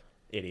Hufflepuff.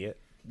 Idiot.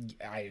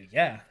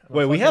 Yeah. I'm a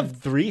Wait, we fucking- have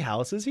 3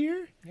 houses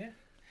here?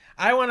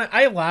 I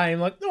lie. I'm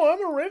like, no, I'm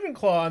a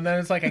Ravenclaw, and then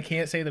it's like I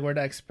can't say the word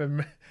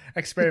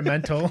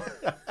experimental.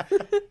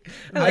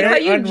 I like how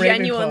you Un-Ravenclaw.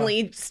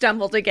 genuinely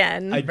stumbled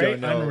again. I Very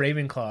don't know.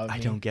 un-Ravenclaw. of I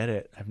me. don't get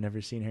it. I've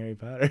never seen Harry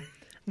Potter.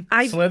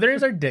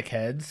 Slytherins are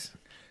dickheads.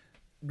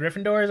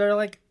 Gryffindors are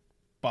like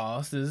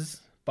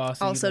bosses.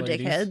 Bossy Also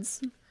ladies.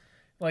 dickheads.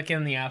 Like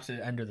in the opposite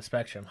end of the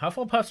spectrum.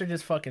 Hufflepuffs are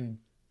just fucking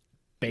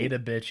beta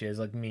bitches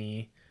like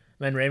me.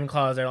 Then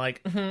Ravenclaws are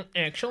like,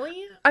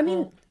 actually? I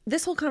mean,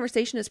 this whole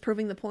conversation is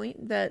proving the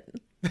point that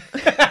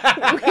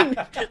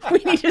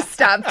we need to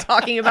stop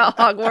talking about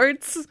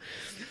Hogwarts.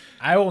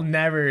 I will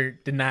never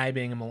deny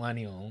being a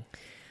millennial.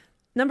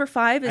 Number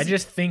 5 I is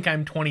just think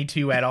I'm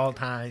 22 at all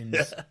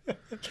times.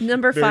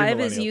 number Very 5 is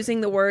millennial.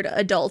 using the word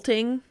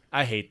adulting.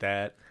 I hate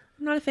that.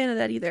 I'm not a fan of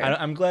that either.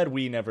 I'm glad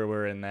we never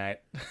were in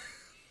that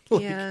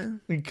Yeah.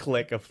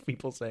 clique of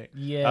people saying,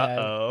 Yeah.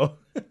 uh-oh.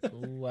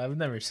 Ooh, I've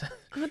never said.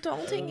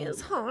 Adulting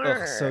is hard.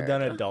 Ugh, so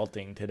done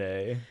adulting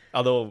today.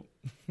 Although,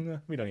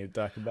 we don't need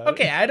to talk about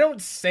Okay, it. I don't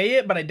say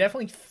it, but I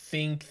definitely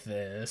think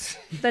this.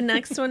 The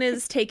next one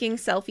is taking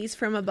selfies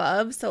from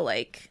above. So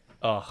like,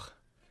 Ugh.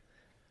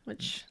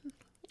 which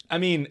I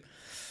mean,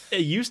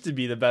 it used to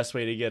be the best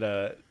way to get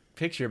a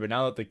picture, but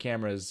now that the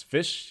camera is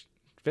fish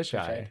eye,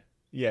 eye.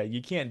 yeah,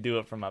 you can't do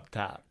it from up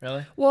top.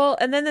 Really? well,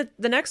 and then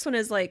the next one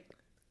is like,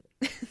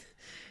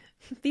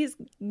 these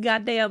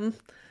goddamn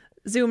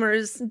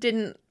Zoomers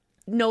didn't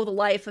know the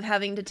life of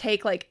having to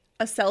take like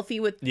a selfie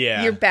with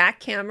Yeah. your back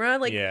camera.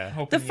 Like Yeah.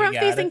 Hoping the you front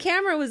got facing it.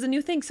 camera was a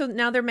new thing. So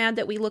now they're mad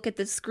that we look at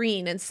the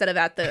screen instead of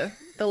at the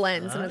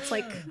lens. And it's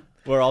like,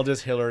 We're all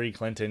just Hillary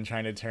Clinton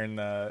trying to turn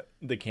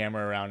the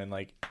camera around and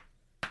like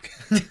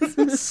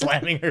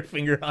slamming her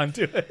finger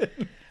onto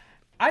it.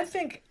 I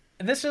think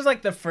this is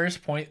like the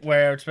first point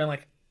where it's been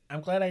like,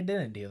 I'm glad I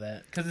didn't do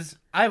that. Because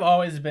I've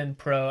always been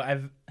pro.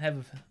 I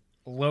have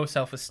low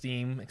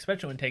self-esteem,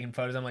 especially when taking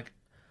photos. I'm like,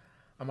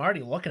 I'm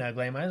already looking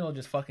ugly. I might as well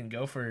just fucking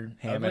go for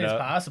Ham ugly it as up.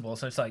 possible.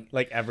 So it's like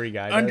every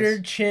guy under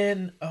does.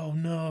 chin. Oh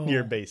no,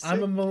 You're basic.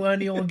 I'm a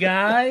millennial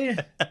guy.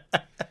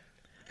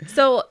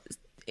 So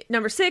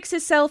number 6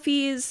 is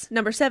selfies,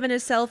 number 7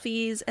 is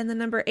selfies, and then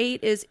number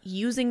 8 is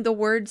using the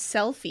word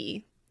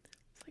selfie.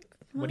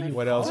 What do you?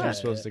 What else call are you it?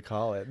 supposed to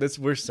call it?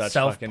 We're such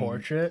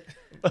Self-portrait.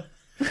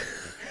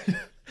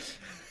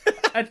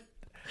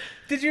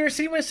 Did you ever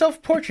see my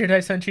self-portrait I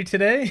sent you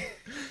today?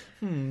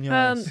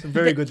 Yes.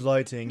 Very good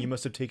lighting. You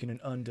must have taken an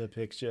under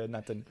picture,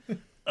 not an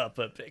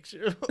upper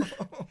picture.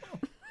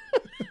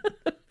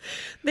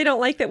 They don't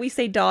like that we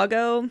say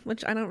doggo,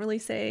 which I don't really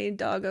say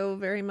doggo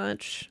very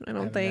much. I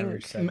don't I've think.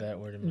 never said that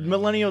word in my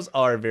life. Millennials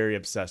are very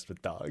obsessed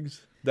with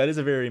dogs. That is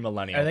a very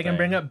millennial Are they gonna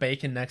thing. bring up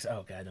bacon next?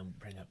 Oh god, don't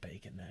bring up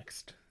bacon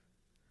next.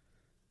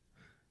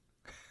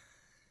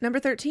 Number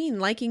 13,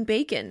 liking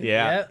bacon.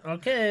 Yeah.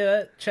 Okay,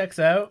 that checks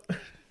out.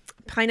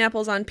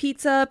 Pineapples on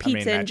pizza, I mean,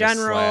 pizza that in just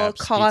general, slaps.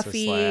 Pizza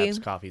coffee, slaps.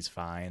 Coffee's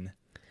fine.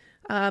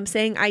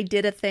 saying I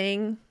did a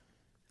thing,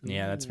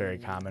 Yeah, that's very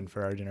common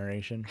for our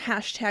generation.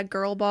 hashtag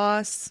girl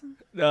boss.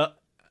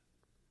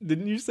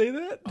 Didn't you say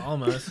that?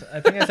 Almost.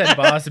 I think I said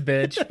boss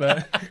bitch,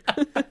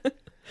 but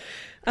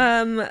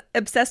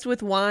Obsessed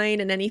with wine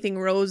and anything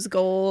rose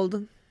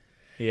gold.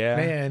 Yeah.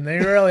 man, they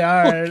really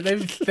are.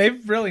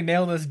 They've really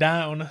nailed us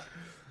down.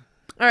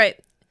 All right.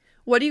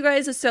 What do you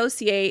guys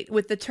associate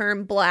with the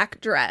term black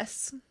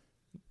dress?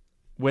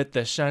 With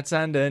the shirts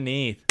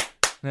underneath.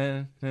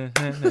 No,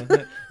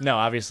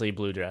 obviously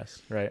blue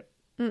dress, right?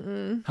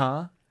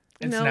 Huh?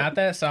 It's No. not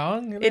that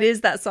song. It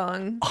is that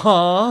song.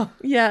 Huh?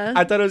 Yeah.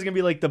 I thought it was gonna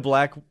be like the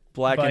black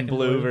and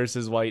blue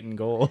versus white and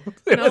gold.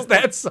 It was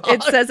that song.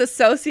 It says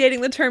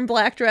associating the term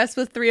black dress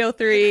with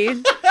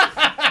 303.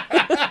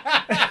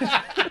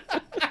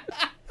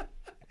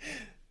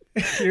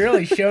 You're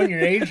really showing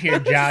your age here,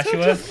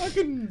 Joshua.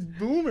 Fucking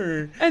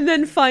boomer. And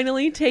then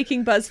finally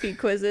taking BuzzFeed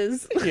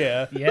quizzes.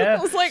 Yeah. I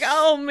Yeah. was like,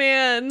 oh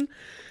man.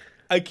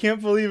 I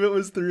can't believe it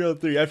was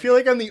 303. I feel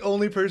like I'm the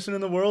only person in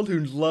the world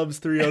who loves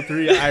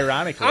 303,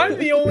 ironically. I'm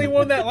the only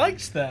one that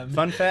likes them.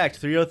 Fun fact,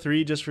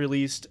 303 just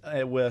released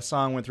a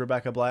song with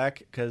Rebecca Black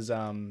because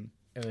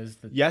It was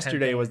the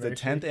yesterday 10th was the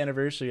anniversary. 10th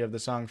anniversary of the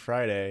song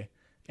Friday,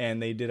 and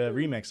they did a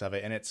remix of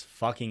it, and it's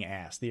fucking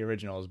ass. The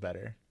original is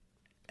better.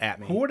 At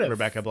me, Who would have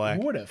Rebecca Black.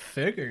 Who would have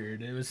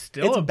figured? It was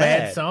still It's a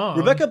bad song.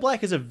 Rebecca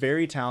Black is a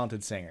very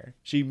talented singer.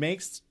 She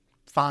makes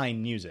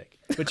fine music,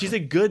 but she's a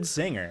good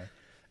singer.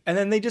 And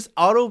then they just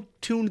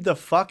auto-tuned the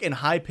fuck and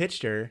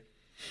high-pitched her,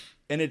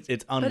 and it's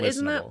unlistenable. But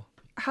isn't that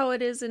how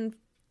it is in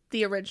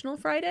the original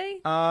Friday?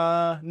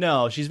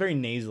 No, she's very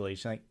nasally.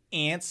 She's like,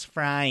 "It's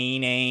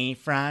Friday,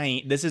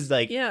 Friday." This is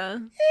like, Yeah.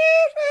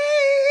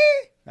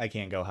 I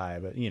can't go high,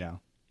 but you know.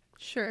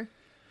 Sure.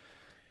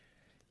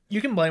 You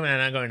can blame it on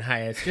not going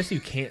high. It's just you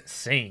can't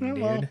sing,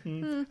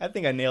 dude. I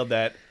think I nailed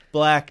that.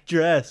 Black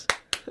dress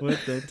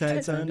with the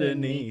tights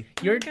underneath.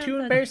 You're too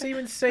embarrassed to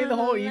even say the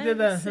whole. You did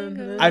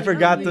the. I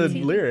forgot the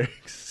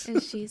lyrics,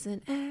 And she's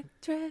an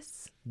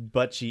actress.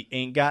 but she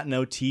ain't got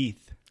no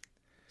teeth.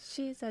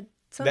 She said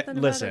something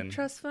about listen, a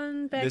trust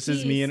fund. Becky. this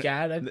is me and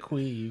Got a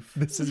queef.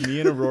 This is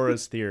me and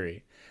Aurora's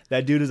theory.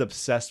 That dude is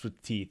obsessed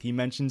with teeth. He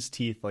mentions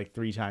teeth like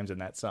 3 times in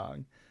that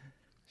song.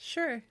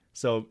 Sure.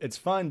 So it's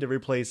fun to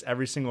replace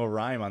every single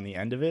rhyme on the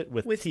end of it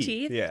with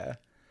teeth. Yeah.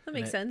 That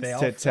makes They- sense. they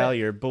all- To tell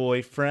your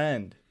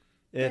boyfriend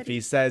if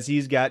he says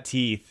he's got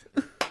teeth,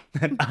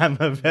 then I'm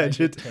a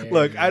vegetarian.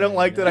 Look, I don't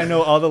like that I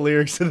know all the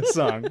lyrics to the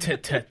song.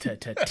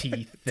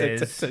 Teeth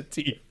is.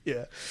 Teeth.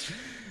 Yeah.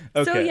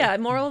 Okay. So yeah,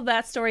 moral of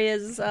that story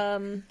is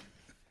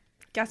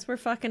guess we're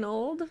fucking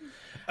old.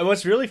 And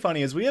what's really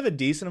funny is we have a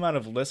decent amount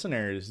of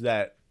listeners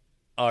that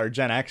are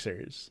Gen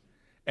Xers,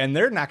 and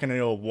they're not going to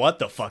know what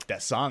the fuck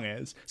that song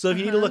is. So if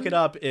you need to look it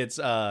up, it's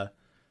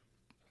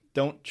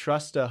Don't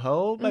Trust a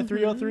Hoe by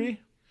 303,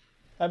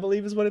 I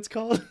believe is what it's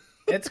called.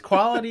 It's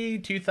quality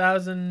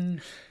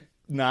 2009,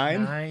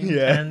 9?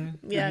 Yeah. 10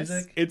 Yes.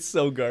 music. It's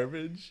so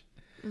garbage.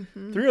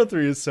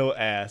 303 is so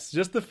ass.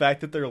 Just the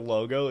fact that their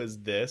logo is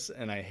this,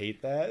 and I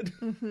hate that.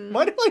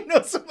 Why do I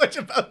know so much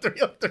about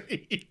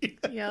 303?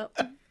 Yep.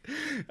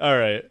 All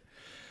right.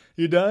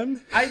 You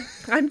done?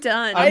 I'm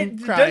done. I'm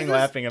crying does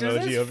laughing does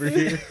emoji this over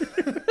here.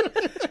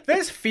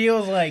 This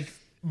feels like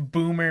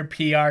boomer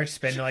PR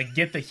spin to like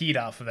get the heat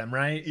off of them,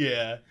 right?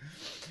 Yeah.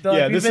 They're like,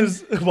 Yeah, we've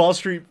this been- is Wall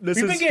Street. This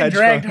We've is been getting hedge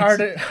dragged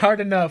funds. hard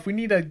enough. We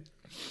need to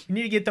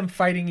get them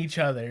fighting each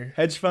other.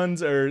 Hedge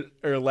funds are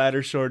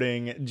ladder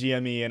shorting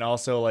GME and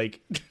also like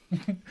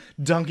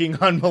dunking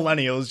on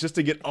millennials just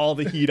to get all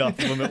the heat off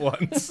of them at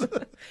once.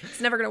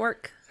 It's never gonna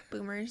work.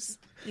 Boomers,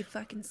 you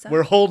fucking suck.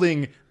 We're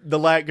holding the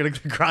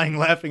crying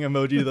laughing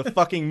emoji to the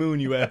fucking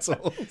moon, you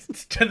assholes.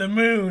 It's to the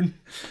moon.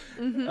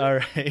 All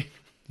right.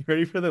 You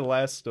ready for the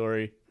last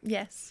story?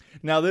 Yes.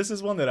 Now, this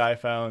is one that I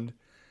found.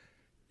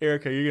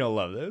 Erica, you're going to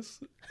love this.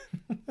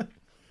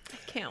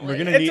 Can't We're wait.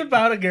 gonna It's need-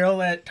 about a girl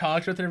that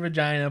talks with her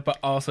vagina but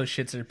also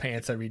shits her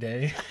pants every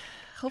day.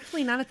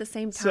 Hopefully not at the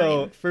same time.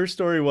 So, first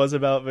story was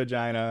about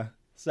vagina.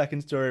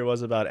 Second story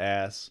was about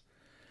ass.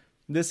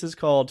 This is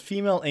called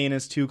Female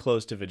Anus Too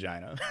Close to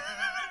Vagina.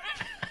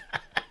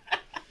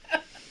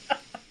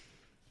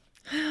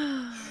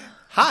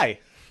 Hi.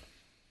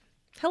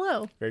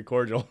 Hello. Very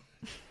cordial.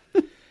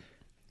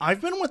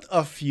 I've been with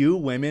a few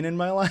women in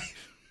my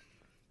life.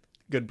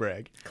 Good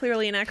brag.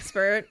 Clearly an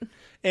expert.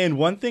 And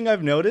one thing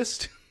I've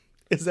noticed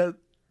is that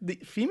the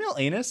female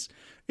anus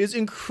is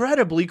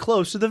incredibly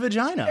close to the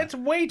vagina. It's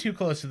way too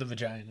close to the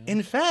vagina.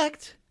 In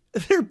fact,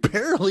 they're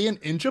barely an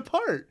inch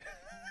apart.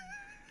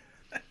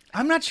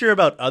 I'm not sure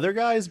about other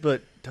guys,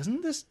 but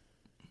doesn't this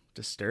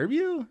disturb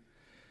you?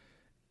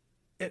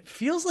 It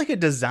feels like a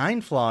design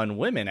flaw in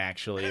women,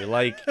 actually.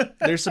 Like,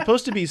 they're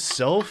supposed to be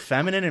so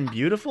feminine and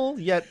beautiful,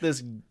 yet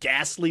this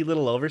ghastly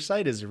little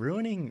oversight is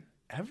ruining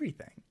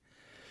everything.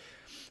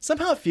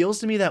 Somehow it feels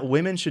to me that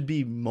women should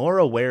be more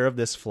aware of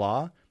this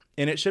flaw,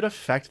 and it should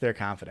affect their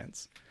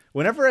confidence.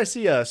 Whenever I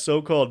see a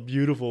so-called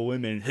beautiful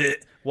woman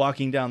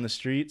walking down the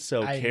street,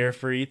 so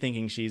carefree,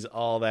 thinking she's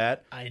all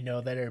that, I know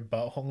that her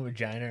butthole and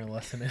vagina are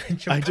less than an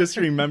inch apart. I just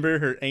remember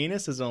her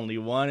anus is only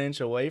 1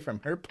 inch away from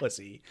her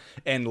pussy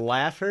and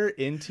laugh her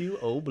into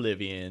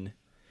oblivion.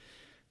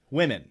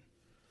 Women.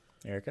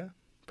 Erica,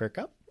 perk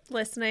up.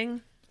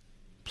 Listening.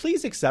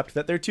 Please accept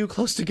that they're too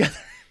close together.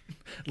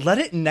 Let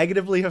it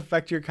negatively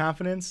affect your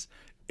confidence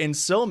and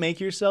so make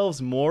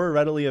yourselves more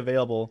readily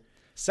available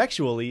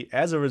sexually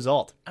as a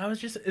result.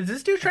 Is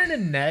this dude trying to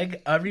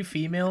neg every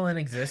female in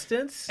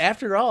existence?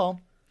 After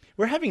all,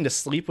 we're having to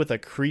sleep with a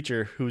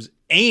creature whose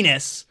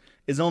anus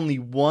is only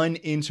 1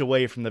 inch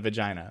away from the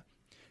vagina.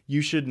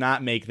 You should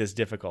not make this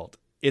difficult.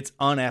 It's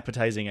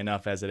unappetizing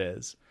enough as it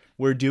is.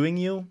 We're doing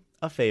you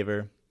a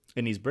favor.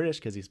 And he's British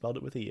because he spelled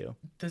it with a U.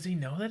 Does he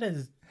know that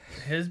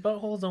his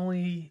butthole's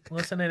only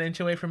less than an inch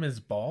away from his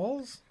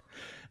balls?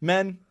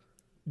 Men,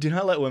 do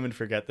not let women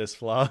forget this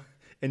flaw,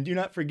 and do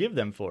not forgive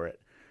them for it.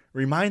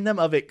 Remind them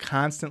of it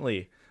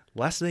constantly,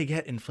 lest they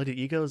get inflated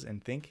egos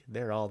and think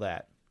they're all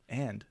that.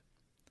 And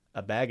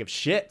a bag of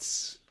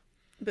shits.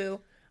 Boo.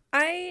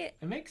 It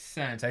makes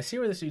sense. I see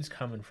where this dude's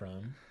coming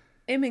from.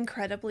 I'm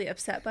incredibly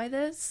upset by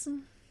this.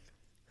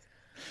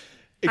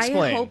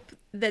 Explain. I hope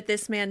that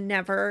this man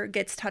never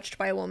gets touched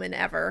by a woman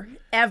ever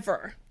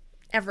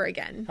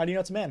again. How do you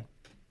know it's a man?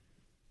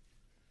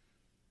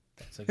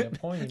 That's a good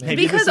point.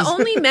 Maybe Because this is-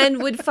 only men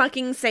would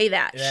fucking say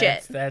that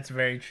shit. That's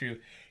very true.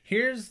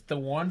 Here's the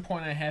one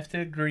point I have to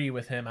agree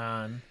with him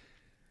on.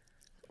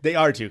 They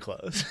are too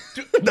close.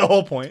 The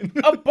whole point.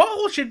 A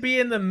butthole should be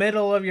in the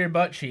middle of your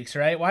butt cheeks,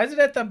 right? Why is it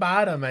at the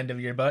bottom end of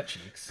your butt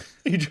cheeks?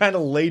 You trying to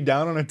lay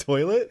down on a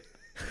toilet?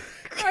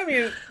 I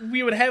mean,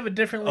 we would have a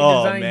differently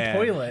Oh, designed man.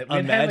 toilet. We'd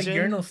have Imagine- a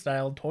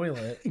urinal-style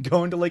toilet.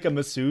 Going to like a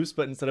masseuse,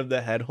 but instead of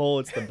the head hole,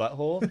 it's the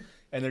butthole.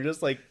 And they're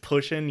just like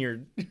pushing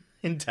your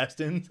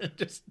intestines and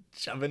just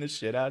shoving the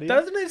shit out of you.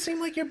 Doesn't it seem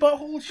like your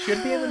butthole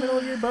should be in the middle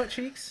of your butt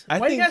cheeks?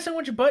 Why do you got so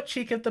much butt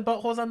cheek if the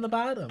butthole's on the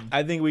bottom?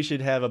 I think we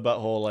should have a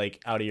butthole like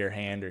out of your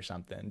hand or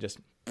something. Just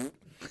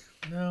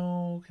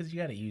No, because you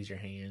got to use your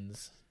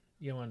hands.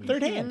 You don't want to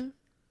third hand.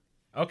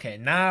 Okay,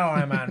 now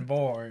I'm on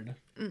board.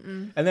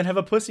 And then have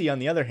a pussy on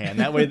the other hand.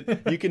 That way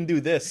you can do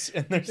this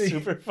and they're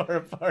super far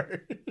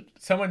apart.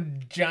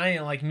 Someone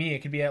giant like me, it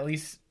could be at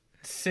least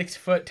 6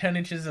 foot 10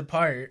 inches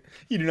apart.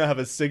 You do not have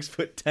a 6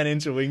 foot 10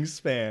 inch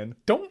wingspan.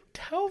 Don't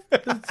tell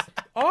the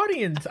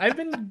audience.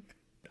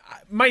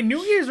 My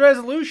New Year's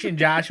resolution,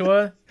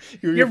 Joshua.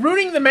 You're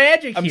ruining the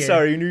magic I'm here.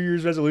 sorry, your New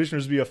Year's resolution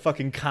was to be a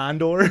fucking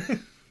condor.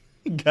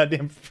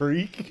 Goddamn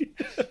freak.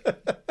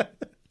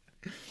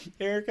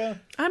 Erica?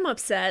 I'm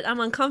upset. I'm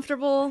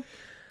uncomfortable.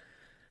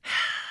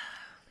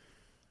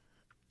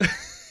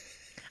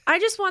 I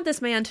just want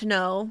this man to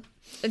know,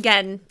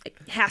 again, it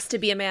has to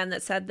be a man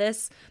that said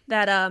this,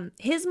 that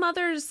his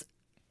mother's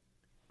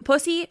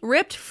pussy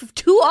ripped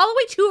all the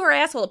way to her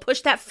asshole to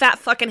push that fat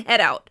fucking head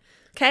out.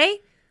 Okay?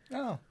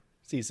 Oh,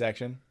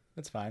 C-section.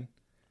 That's fine.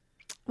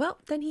 Well,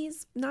 then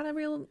he's not a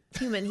real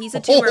human. He's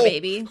a tumor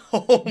baby.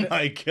 Oh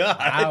my God.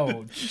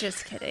 Ouch.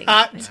 Just kidding.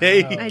 Hot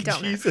take. I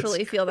don't Jesus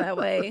actually feel that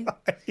way.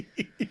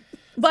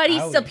 But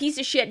he's a piece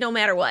of shit no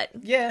matter what.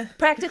 Yeah.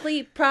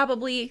 Practically,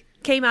 probably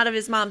came out of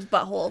his mom's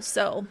butthole,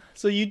 so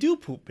So you do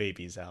poop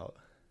babies out.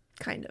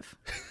 kind of.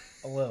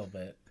 A little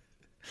bit.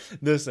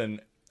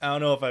 Listen, I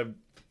don't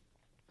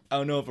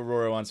know if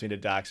Aurora wants me to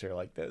dox her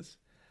like this.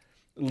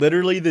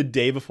 Literally the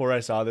day before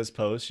I saw this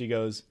post, she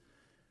goes,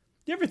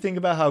 "You ever think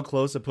about how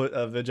close a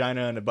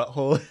vagina and a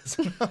butthole is?"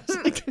 And I was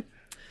like,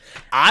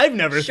 I've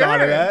never thought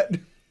of Sure. that.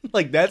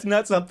 Like, that's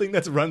not something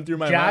that's run through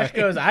my Josh mind.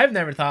 goes, I've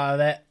never thought of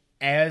that,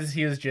 as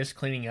he was just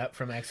cleaning up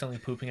from accidentally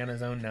pooping on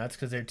his own nuts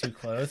because they're too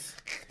close.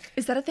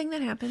 Is that a thing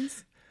that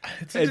happens?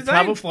 It's a It design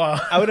probably- flaw.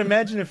 I would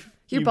imagine if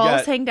Your you've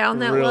balls got hang down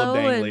that real low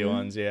dangly and-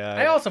 ones, yeah.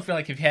 I also feel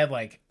like if you had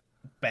like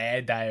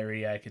bad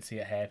diarrhea, I could see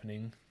it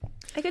happening.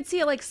 I could see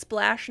it like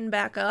splashing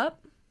back up,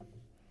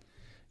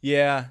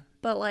 Yeah.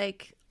 but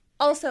like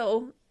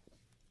also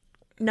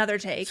another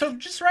take. So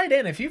just write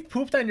in if you've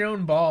pooped on your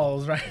own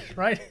balls,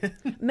 right?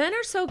 Men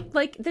are so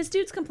like this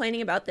dude's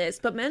complaining about this,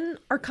 but men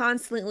are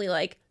constantly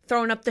like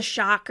throwing up the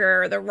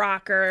shocker, the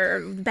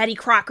rocker, Betty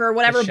Crocker,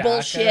 whatever The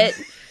bullshit.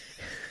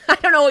 I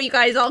don't know what you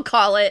guys all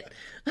call it.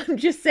 I'm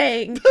just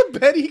saying.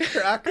 Betty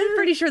Crocker? I'm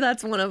pretty sure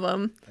that's one of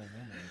them.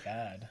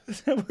 God.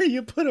 Is that where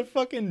you put a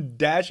fucking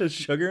dash of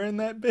sugar in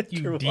that bitch?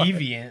 You or what?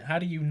 deviant. How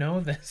do you know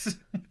this?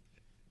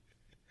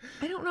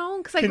 I don't know,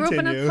 because I grew up in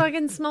a Continue.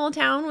 fucking small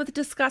town with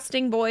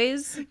disgusting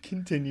boys.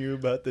 Continue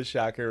about the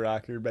shocker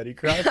rocker Betty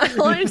Crocker.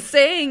 All I'm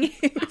saying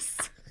is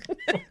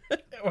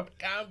What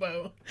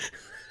combo?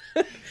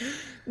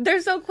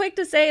 they're so quick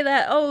to say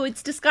that, oh,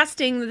 it's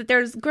disgusting that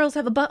there's girls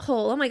have a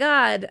butthole. Oh my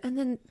God. And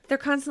then they're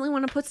constantly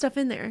want to put stuff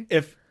in there.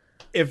 If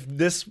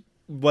this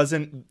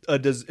wasn't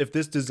if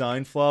this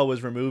design flaw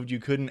was removed, you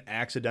couldn't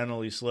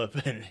accidentally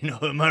slip in. You know,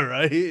 am I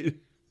right?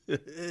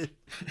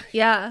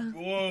 Yeah.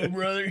 Whoa,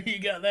 brother, you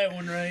got that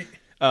one right.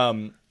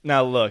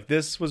 Now look,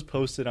 this was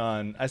posted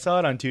on. I saw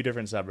it on 2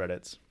 different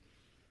subreddits.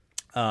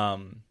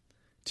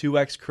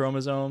 2X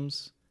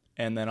chromosomes,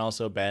 and then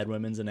also Bad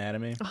Women's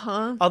Anatomy.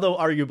 Uh-huh. Although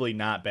arguably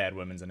not Bad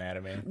Women's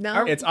Anatomy.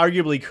 No. It's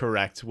arguably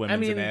correct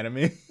women's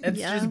anatomy. It's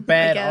Yeah, just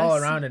bad I all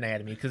guess. around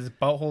anatomy because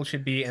butthole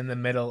should be in the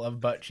middle of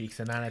butt cheeks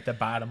and not at the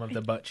bottom of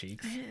the butt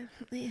cheeks. I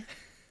mean,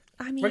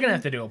 We're gonna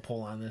have to do a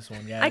poll on this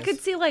one, guys. I could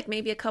see like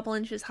maybe a couple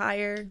inches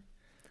higher.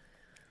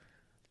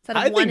 Instead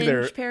of I one think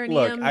they're inch perineum.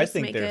 look. I just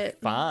think make they're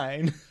it...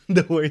 fine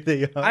the way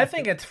they are. I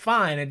think it's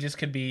fine. It just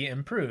could be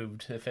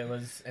improved if it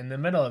was in the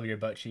middle of your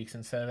butt cheeks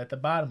instead of at the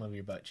bottom of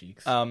your butt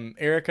cheeks.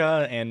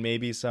 Erica and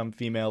maybe some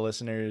female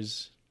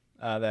listeners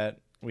that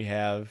we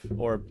have,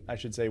 or I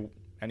should say,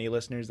 any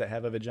listeners that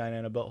have a vagina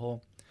and a butthole.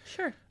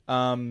 Sure.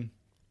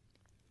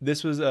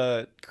 This was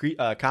a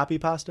copy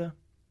pasta,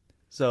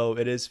 so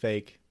it is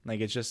fake. Like,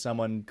 it's just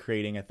someone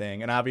creating a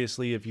thing. And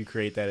obviously, if you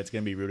create that, it's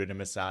going to be rooted in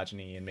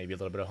misogyny and maybe a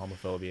little bit of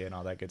homophobia and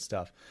all that good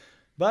stuff.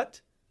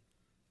 But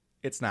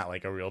it's not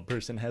like a real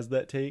person has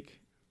that take,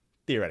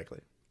 theoretically.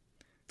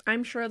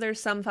 I'm sure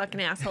there's some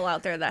fucking asshole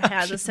out there that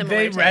has a similar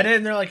They read take. it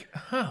and they're like,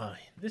 huh,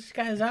 this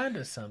guy's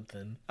onto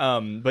something.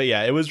 But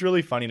yeah, it was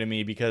really funny to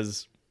me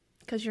because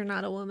Because you're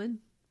not a woman.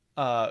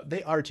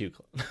 they are too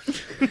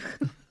close.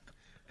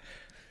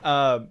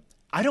 I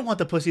don't want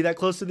the pussy that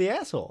close to the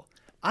asshole.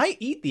 I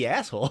eat the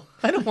asshole.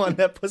 I don't want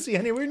that pussy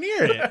anywhere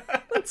near it.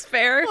 That's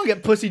fair. I don't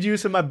get pussy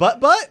juice in my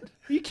butt.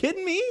 Are you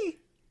kidding me?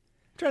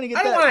 I'm trying to get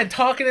I don't that. want it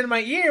talking in my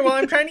ear while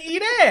I'm trying to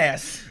eat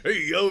ass.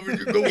 Hey, over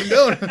you're going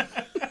down.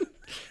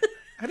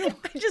 I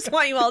just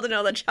want you all to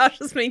know that Josh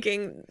is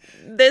making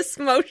this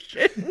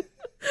motion.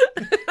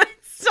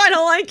 So I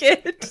don't like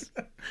it.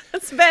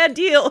 That's a bad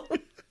deal.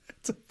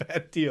 It's a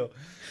bad deal.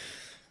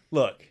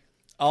 Look,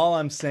 all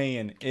I'm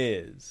saying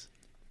is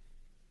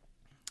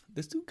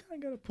this dude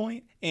kind of got a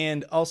point.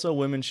 And also,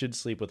 women should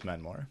sleep with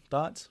men more.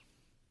 Thoughts?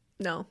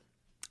 No.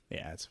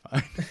 Yeah, it's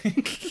fine.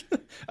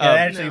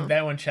 Actually, No.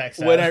 that one checks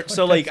out.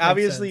 So, That like, makes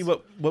obviously, sense.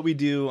 what we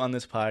do on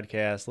this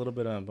podcast, a little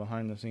bit of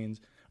behind the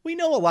scenes, we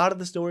know a lot of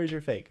the stories are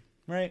fake,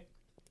 right?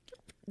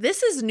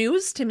 This is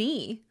news to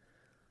me.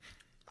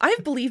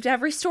 I've believed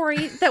every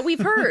story that we've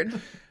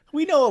heard.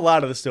 We know a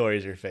lot of the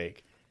stories are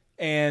fake.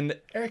 And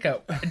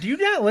Erica, do you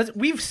not listen?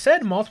 We've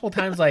said multiple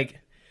times, like,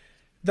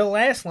 the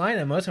last line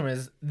of most of them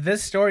is,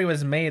 this story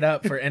was made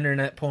up for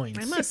internet points.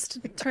 I must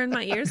turn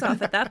my ears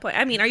off at that point.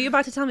 I mean, are you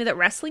about to tell me that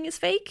wrestling is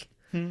fake?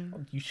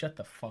 You shut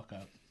the fuck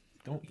up.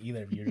 Don't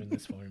either of you do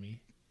this for me.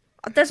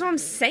 That's what I'm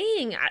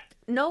saying.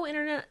 No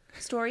internet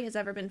story has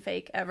ever been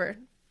fake, ever.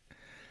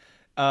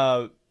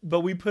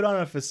 but we put on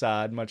a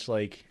facade, much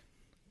like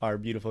our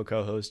beautiful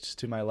co-host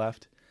to my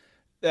left,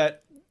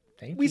 that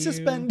Thank we you.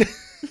 suspend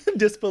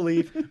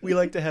disbelief. We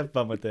like to have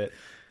fun with it.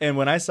 And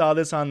when I saw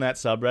this on that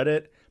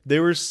subreddit,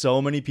 there were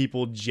so many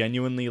people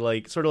genuinely,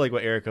 like, sort of like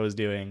what Erica was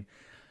doing,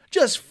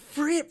 just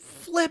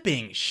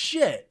flipping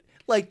shit.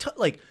 Like,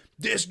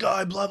 this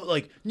guy, blah, blah,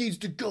 like, needs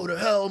to go to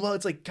hell. Well,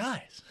 it's like,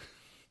 guys,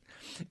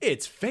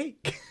 it's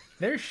fake.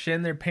 They're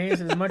shitting their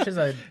pants as much as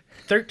a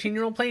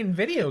 13-year-old playing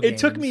video games. It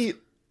took me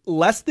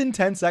less than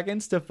 10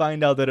 seconds to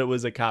find out that it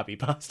was a copy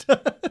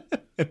pasta.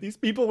 And these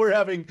people were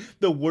having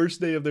the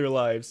worst day of their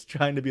lives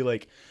trying to be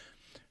like,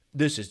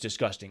 this is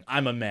disgusting.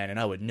 I'm a man and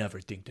I would never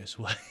think this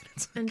way.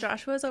 And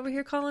Joshua's over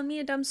here calling me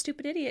a dumb,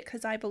 stupid idiot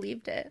because I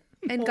believed it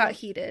and got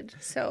heated.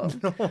 So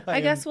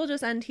I guess we'll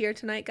just end here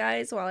tonight,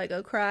 guys, while I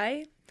go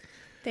cry.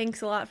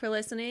 Thanks a lot for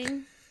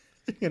listening.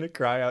 You're going to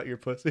cry out your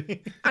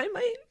pussy. I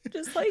might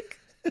just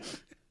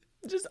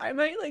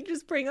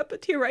just bring up a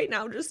tear right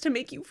now just to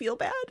make you feel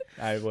bad.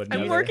 I would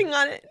I'm never. working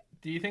on it.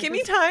 Do you think Give me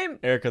this- time.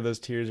 Erica, those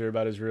tears are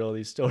about as real as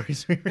these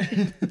stories we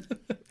read.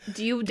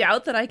 Do you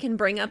doubt that I can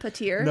bring up a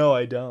tear? No,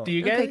 I don't. Do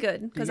you guys? Okay, good.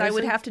 do you Because guys I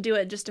would think- have to do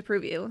it just to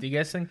prove you. Do you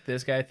guys think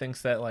this guy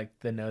thinks that, like,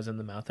 the nose and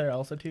the mouth are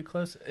also too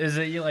close? Is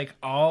it like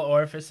all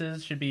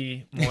orifices should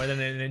be more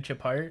than an inch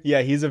apart?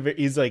 Yeah, he's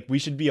like, we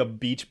should be a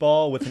beach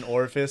ball with an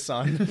orifice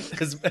on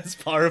as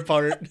far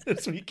apart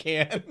as we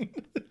can.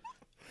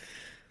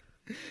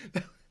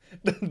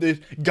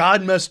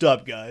 God messed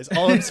up, guys.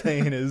 All I'm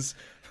saying is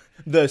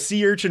the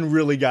sea urchin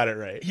really got it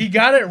right. He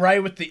got it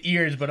right with the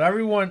ears, but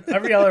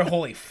every other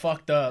hole he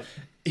fucked up.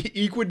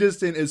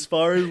 Equidistant as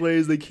far away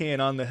as they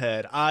can on the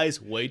head.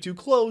 Eyes way too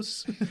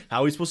close.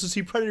 How are we supposed to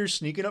see predators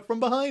sneaking up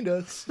from behind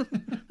us?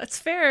 That's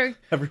fair.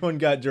 Everyone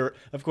got,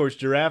 of course,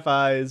 giraffe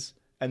eyes.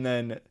 And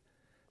then,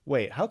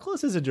 wait, how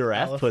close is a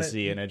giraffe Elephant.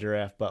 pussy and a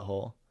giraffe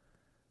butthole?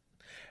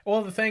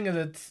 Well, the thing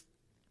is,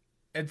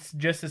 it's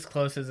just as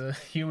close as a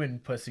human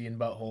pussy and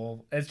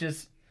butthole. It's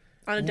just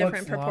On a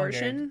different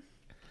proportion. Longer.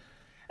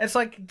 It's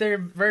like their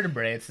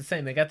vertebrae. It's the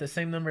same. They got the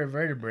same number of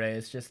vertebrae.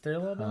 It's just they're a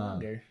little bit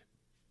longer,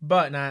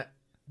 but not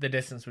the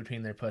distance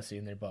between their pussy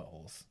and their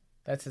buttholes.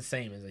 That's the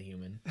same as a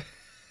human.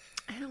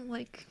 I don't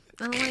like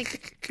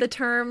the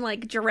term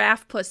like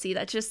giraffe pussy.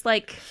 That's just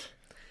like,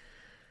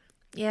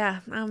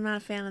 yeah, I'm not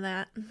a fan of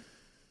that.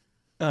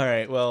 All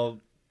right, well,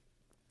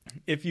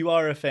 if you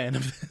are a fan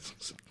of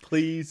this,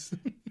 please.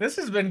 This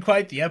has been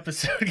quite the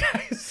episode,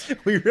 guys.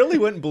 We really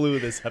went blue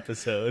this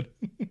episode.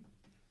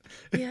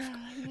 Yeah.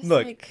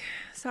 Look, like,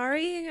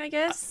 sorry, I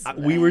guess.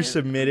 We were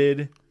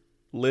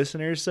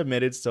listeners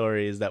submitted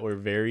stories that were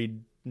very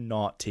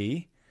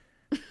naughty,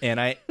 and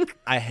I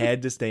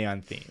had to stay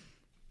on theme.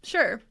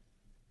 Sure.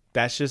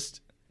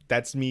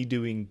 That's me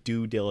doing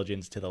due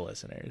diligence to the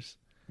listeners.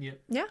 Yep.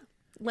 Yeah.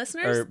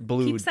 Listeners, Or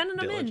blue keep sending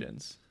them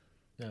diligence.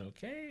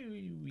 Okay,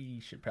 we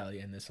should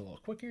probably end this a little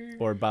quicker.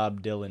 Or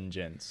Bob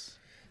Diligence.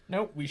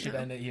 Nope, we should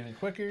end it even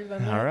quicker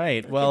than that. All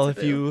right. Well,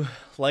 if you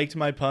liked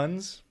my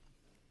puns,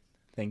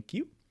 thank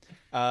you.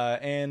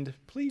 And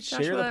please share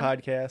the Joshua,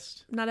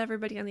 podcast. Not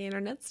everybody on the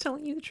internet's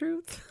telling you the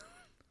truth.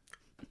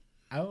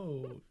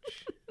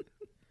 Ouch.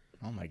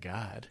 Oh my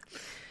God.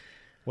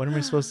 What am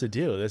I supposed to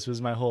do? This was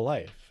my whole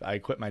life. I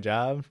quit my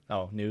job.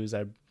 Oh, news.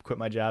 I quit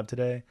my job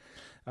today.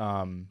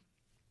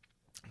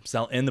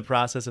 In the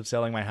process of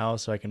selling my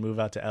house so I can move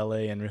out to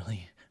LA and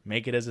really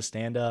make it as a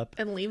stand-up.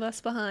 And leave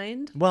us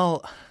behind.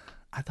 Well,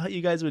 I thought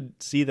you guys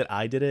would see that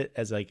I did it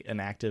as like an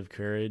act of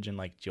courage and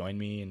like join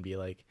me and be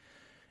like,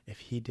 if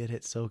he did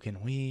it, so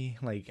can we.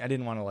 Like, I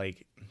didn't want to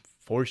like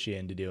force you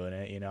into doing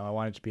it. You know, I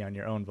wanted to be on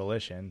your own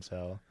volition.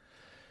 So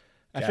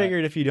I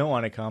figured if you don't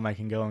want to come, I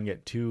can go and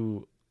get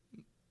 2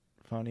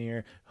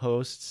 funnier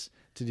hosts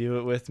to do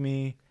it with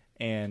me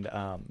and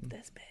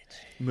This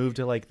bitch. move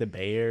to like the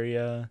Bay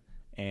Area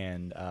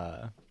and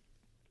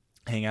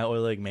hang out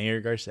with like Mayor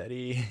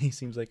Garcetti. He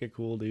seems like a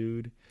cool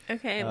dude.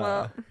 Okay,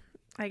 well,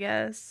 I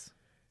guess.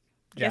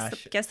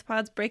 Guess the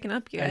pod's breaking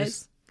up, you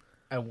guys.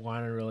 I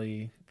want to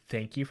really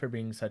thank you for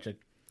being such a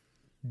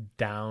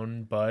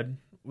down bud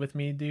with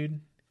me,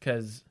 dude.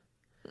 Because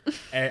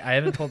I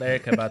haven't told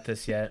Erica about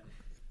this yet.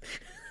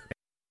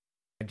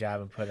 My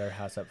job and put our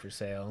house up for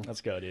sale.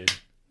 Let's go, dude.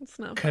 It's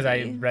not Because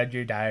funny. I read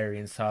your diary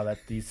and saw that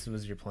this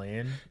was your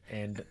plan,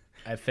 and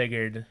I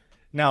figured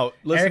Now,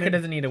 Erica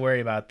doesn't need to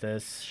worry about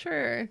this.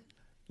 Sure.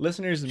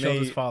 listeners She'll may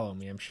just follow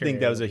me. I'm sure. think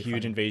that was a it'll be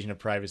huge fine. invasion of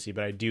privacy,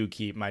 but I do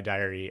keep my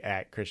diary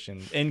at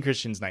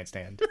Christian's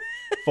nightstand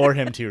for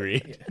him to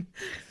read. Yeah.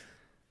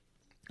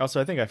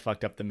 Also, I think I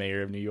fucked up the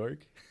mayor of New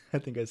York. I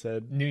think I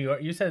said New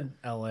York. You said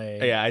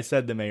L.A. Yeah, I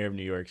said the mayor of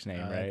New York's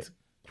name, right? It's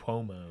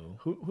Cuomo.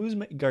 Who's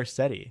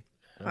Garcetti?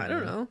 I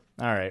don't know.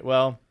 All right.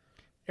 Well,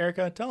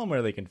 Erica, tell them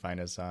where they can find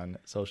us on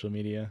social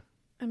media.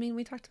 I mean,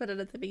 we talked about it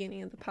at the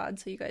beginning of the pod,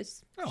 so you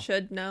guys Oh.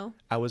 should know.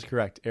 I was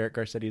correct. Eric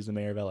Garcetti is the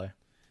mayor of LA.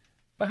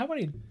 But how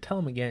about you tell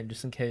them again,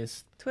 just in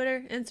case?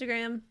 Twitter,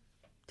 Instagram,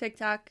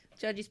 TikTok,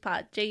 Judgy's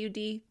Pod,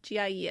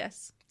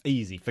 JUDGIES.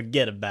 Easy.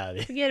 Forget about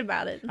it. Forget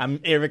about it. I'm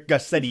Eric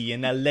Garcetti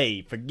in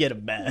LA. Forget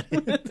about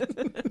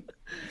it.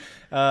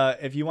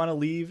 If you want to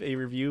leave a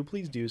review,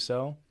 please do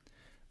so.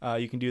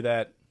 You can do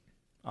that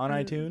on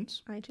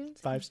iTunes. iTunes?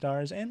 5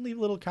 stars. And leave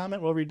a little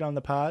comment. We'll read it on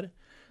the pod.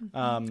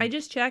 I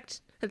just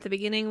checked at the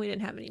beginning. We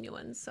didn't have any new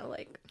ones, so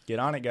like. Get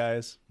on it,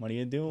 guys. What are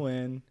you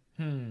doing?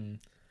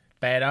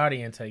 Bad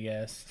audience, I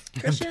guess.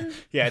 Christian,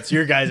 Yeah, it's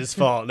your guys'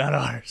 fault, not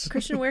ours.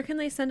 Christian, where can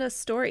they send us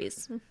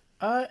stories?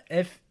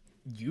 If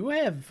you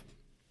have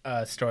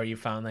a story you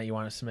found that you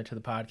want to submit to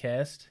the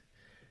podcast,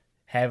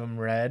 have them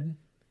read,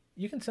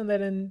 you can send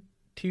that in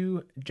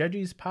to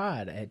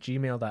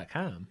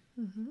judgiespod@gmail.com.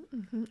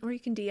 Or you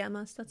can DM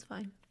us. That's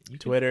fine.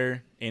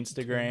 Twitter,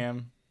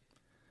 Instagram.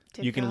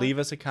 You can TikTok. leave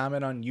us a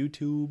comment on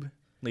YouTube.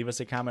 Leave us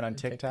a comment on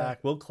TikTok.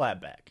 We'll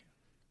clap back.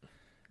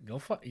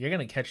 You're going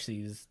to catch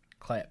these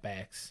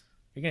clapbacks.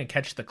 You're going to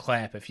catch the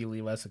clap if you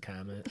leave us a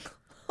comment.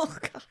 Oh,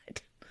 God.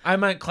 I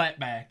might clap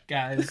back,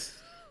 guys.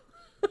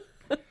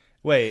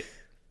 Wait,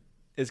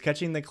 is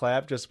catching the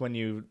clap just when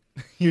you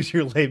use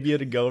your labia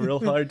to go real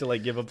hard to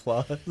like give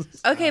applause?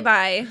 Okay,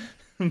 bye.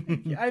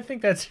 I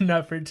think that's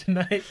enough for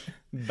tonight.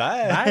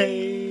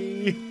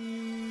 Bye.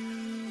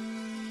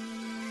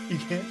 You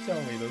can't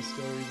tell me those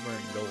stories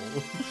weren't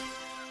gold.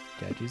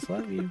 Judges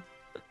love you.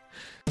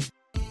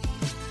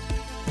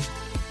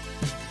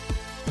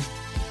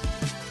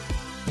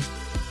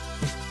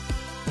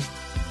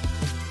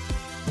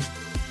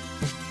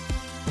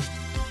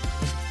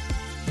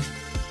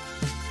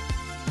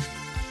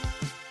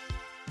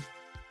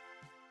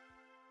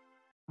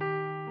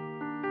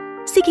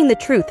 Seeking the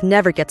truth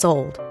never gets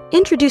old.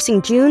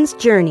 Introducing June's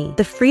Journey,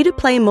 the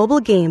free-to-play mobile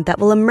game that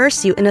will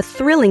immerse you in a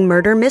thrilling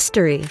murder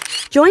mystery.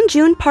 Join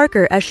June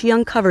Parker as she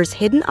uncovers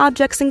hidden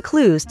objects and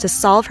clues to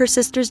solve her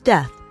sister's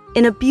death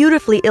in a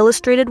beautifully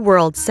illustrated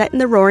world set in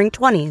the Roaring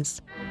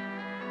 '20s.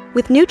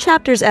 With new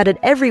chapters added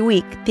every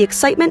week, the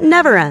excitement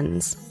never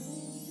ends.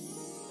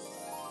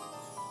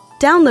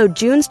 Download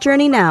June's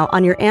Journey now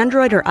on your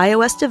Android or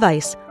iOS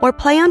device, or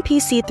play on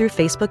PC through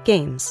Facebook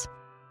Games.